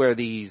sit where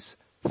these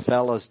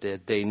fellas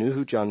did. They knew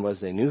who John was.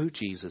 They knew who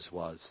Jesus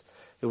was.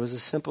 It was a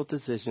simple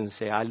decision to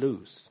say, I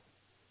lose.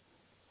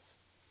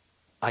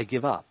 I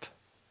give up.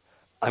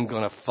 I'm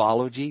going to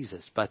follow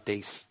Jesus. But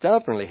they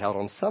stubbornly held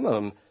on. Some of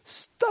them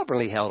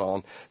stubbornly held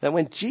on. That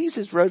when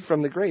Jesus rose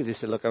from the grave, they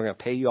said, look, I'm going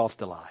to pay you off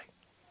the lie.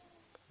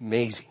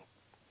 Amazing.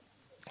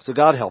 So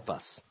God help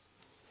us.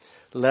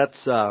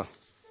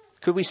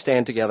 Could we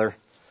stand together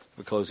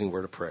for a closing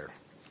word of prayer?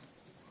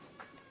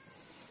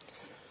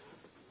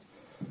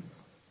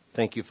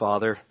 Thank you,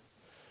 Father,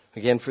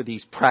 again for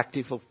these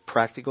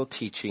practical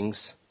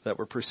teachings that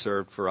were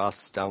preserved for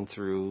us down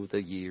through the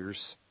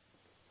years.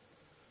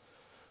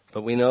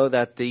 But we know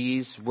that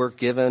these were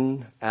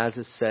given, as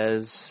it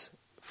says,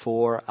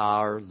 for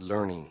our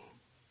learning.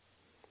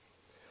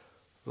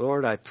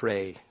 Lord, I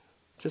pray,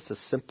 just a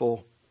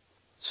simple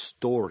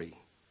story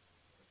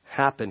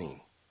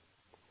happening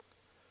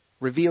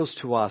reveals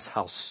to us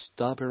how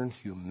stubborn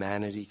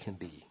humanity can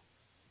be.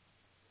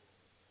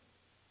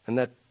 And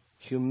that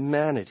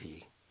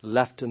humanity,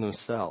 left to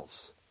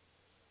themselves,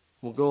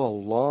 will go a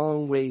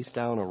long ways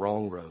down a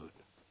wrong road.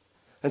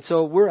 And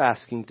so we're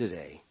asking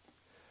today,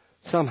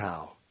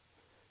 somehow,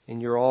 in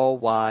your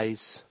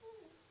all-wise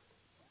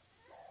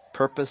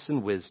purpose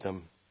and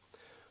wisdom,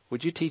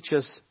 would you teach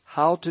us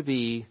how to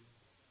be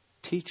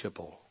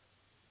teachable,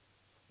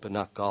 but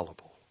not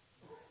gullible?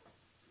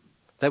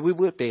 That we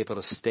would be able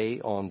to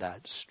stay on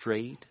that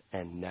straight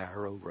and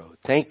narrow road.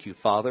 Thank you,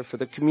 Father, for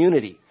the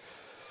community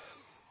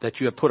that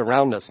you have put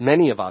around us.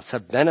 Many of us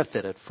have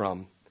benefited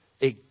from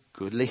a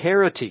goodly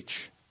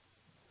heritage.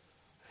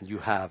 And you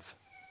have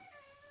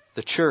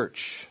the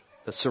church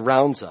that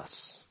surrounds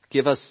us.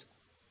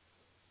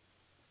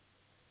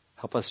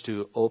 Help us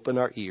to open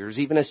our ears.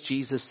 Even as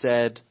Jesus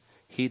said,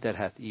 he that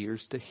hath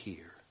ears to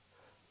hear,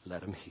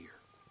 let him hear.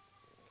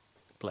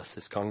 Bless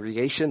this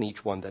congregation,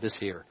 each one that is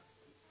here.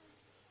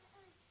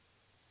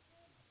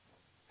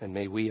 And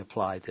may we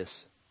apply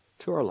this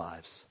to our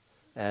lives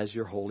as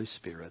your Holy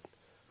Spirit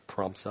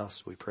prompts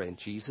us. We pray in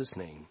Jesus'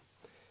 name.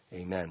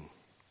 Amen.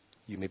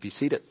 You may be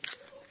seated.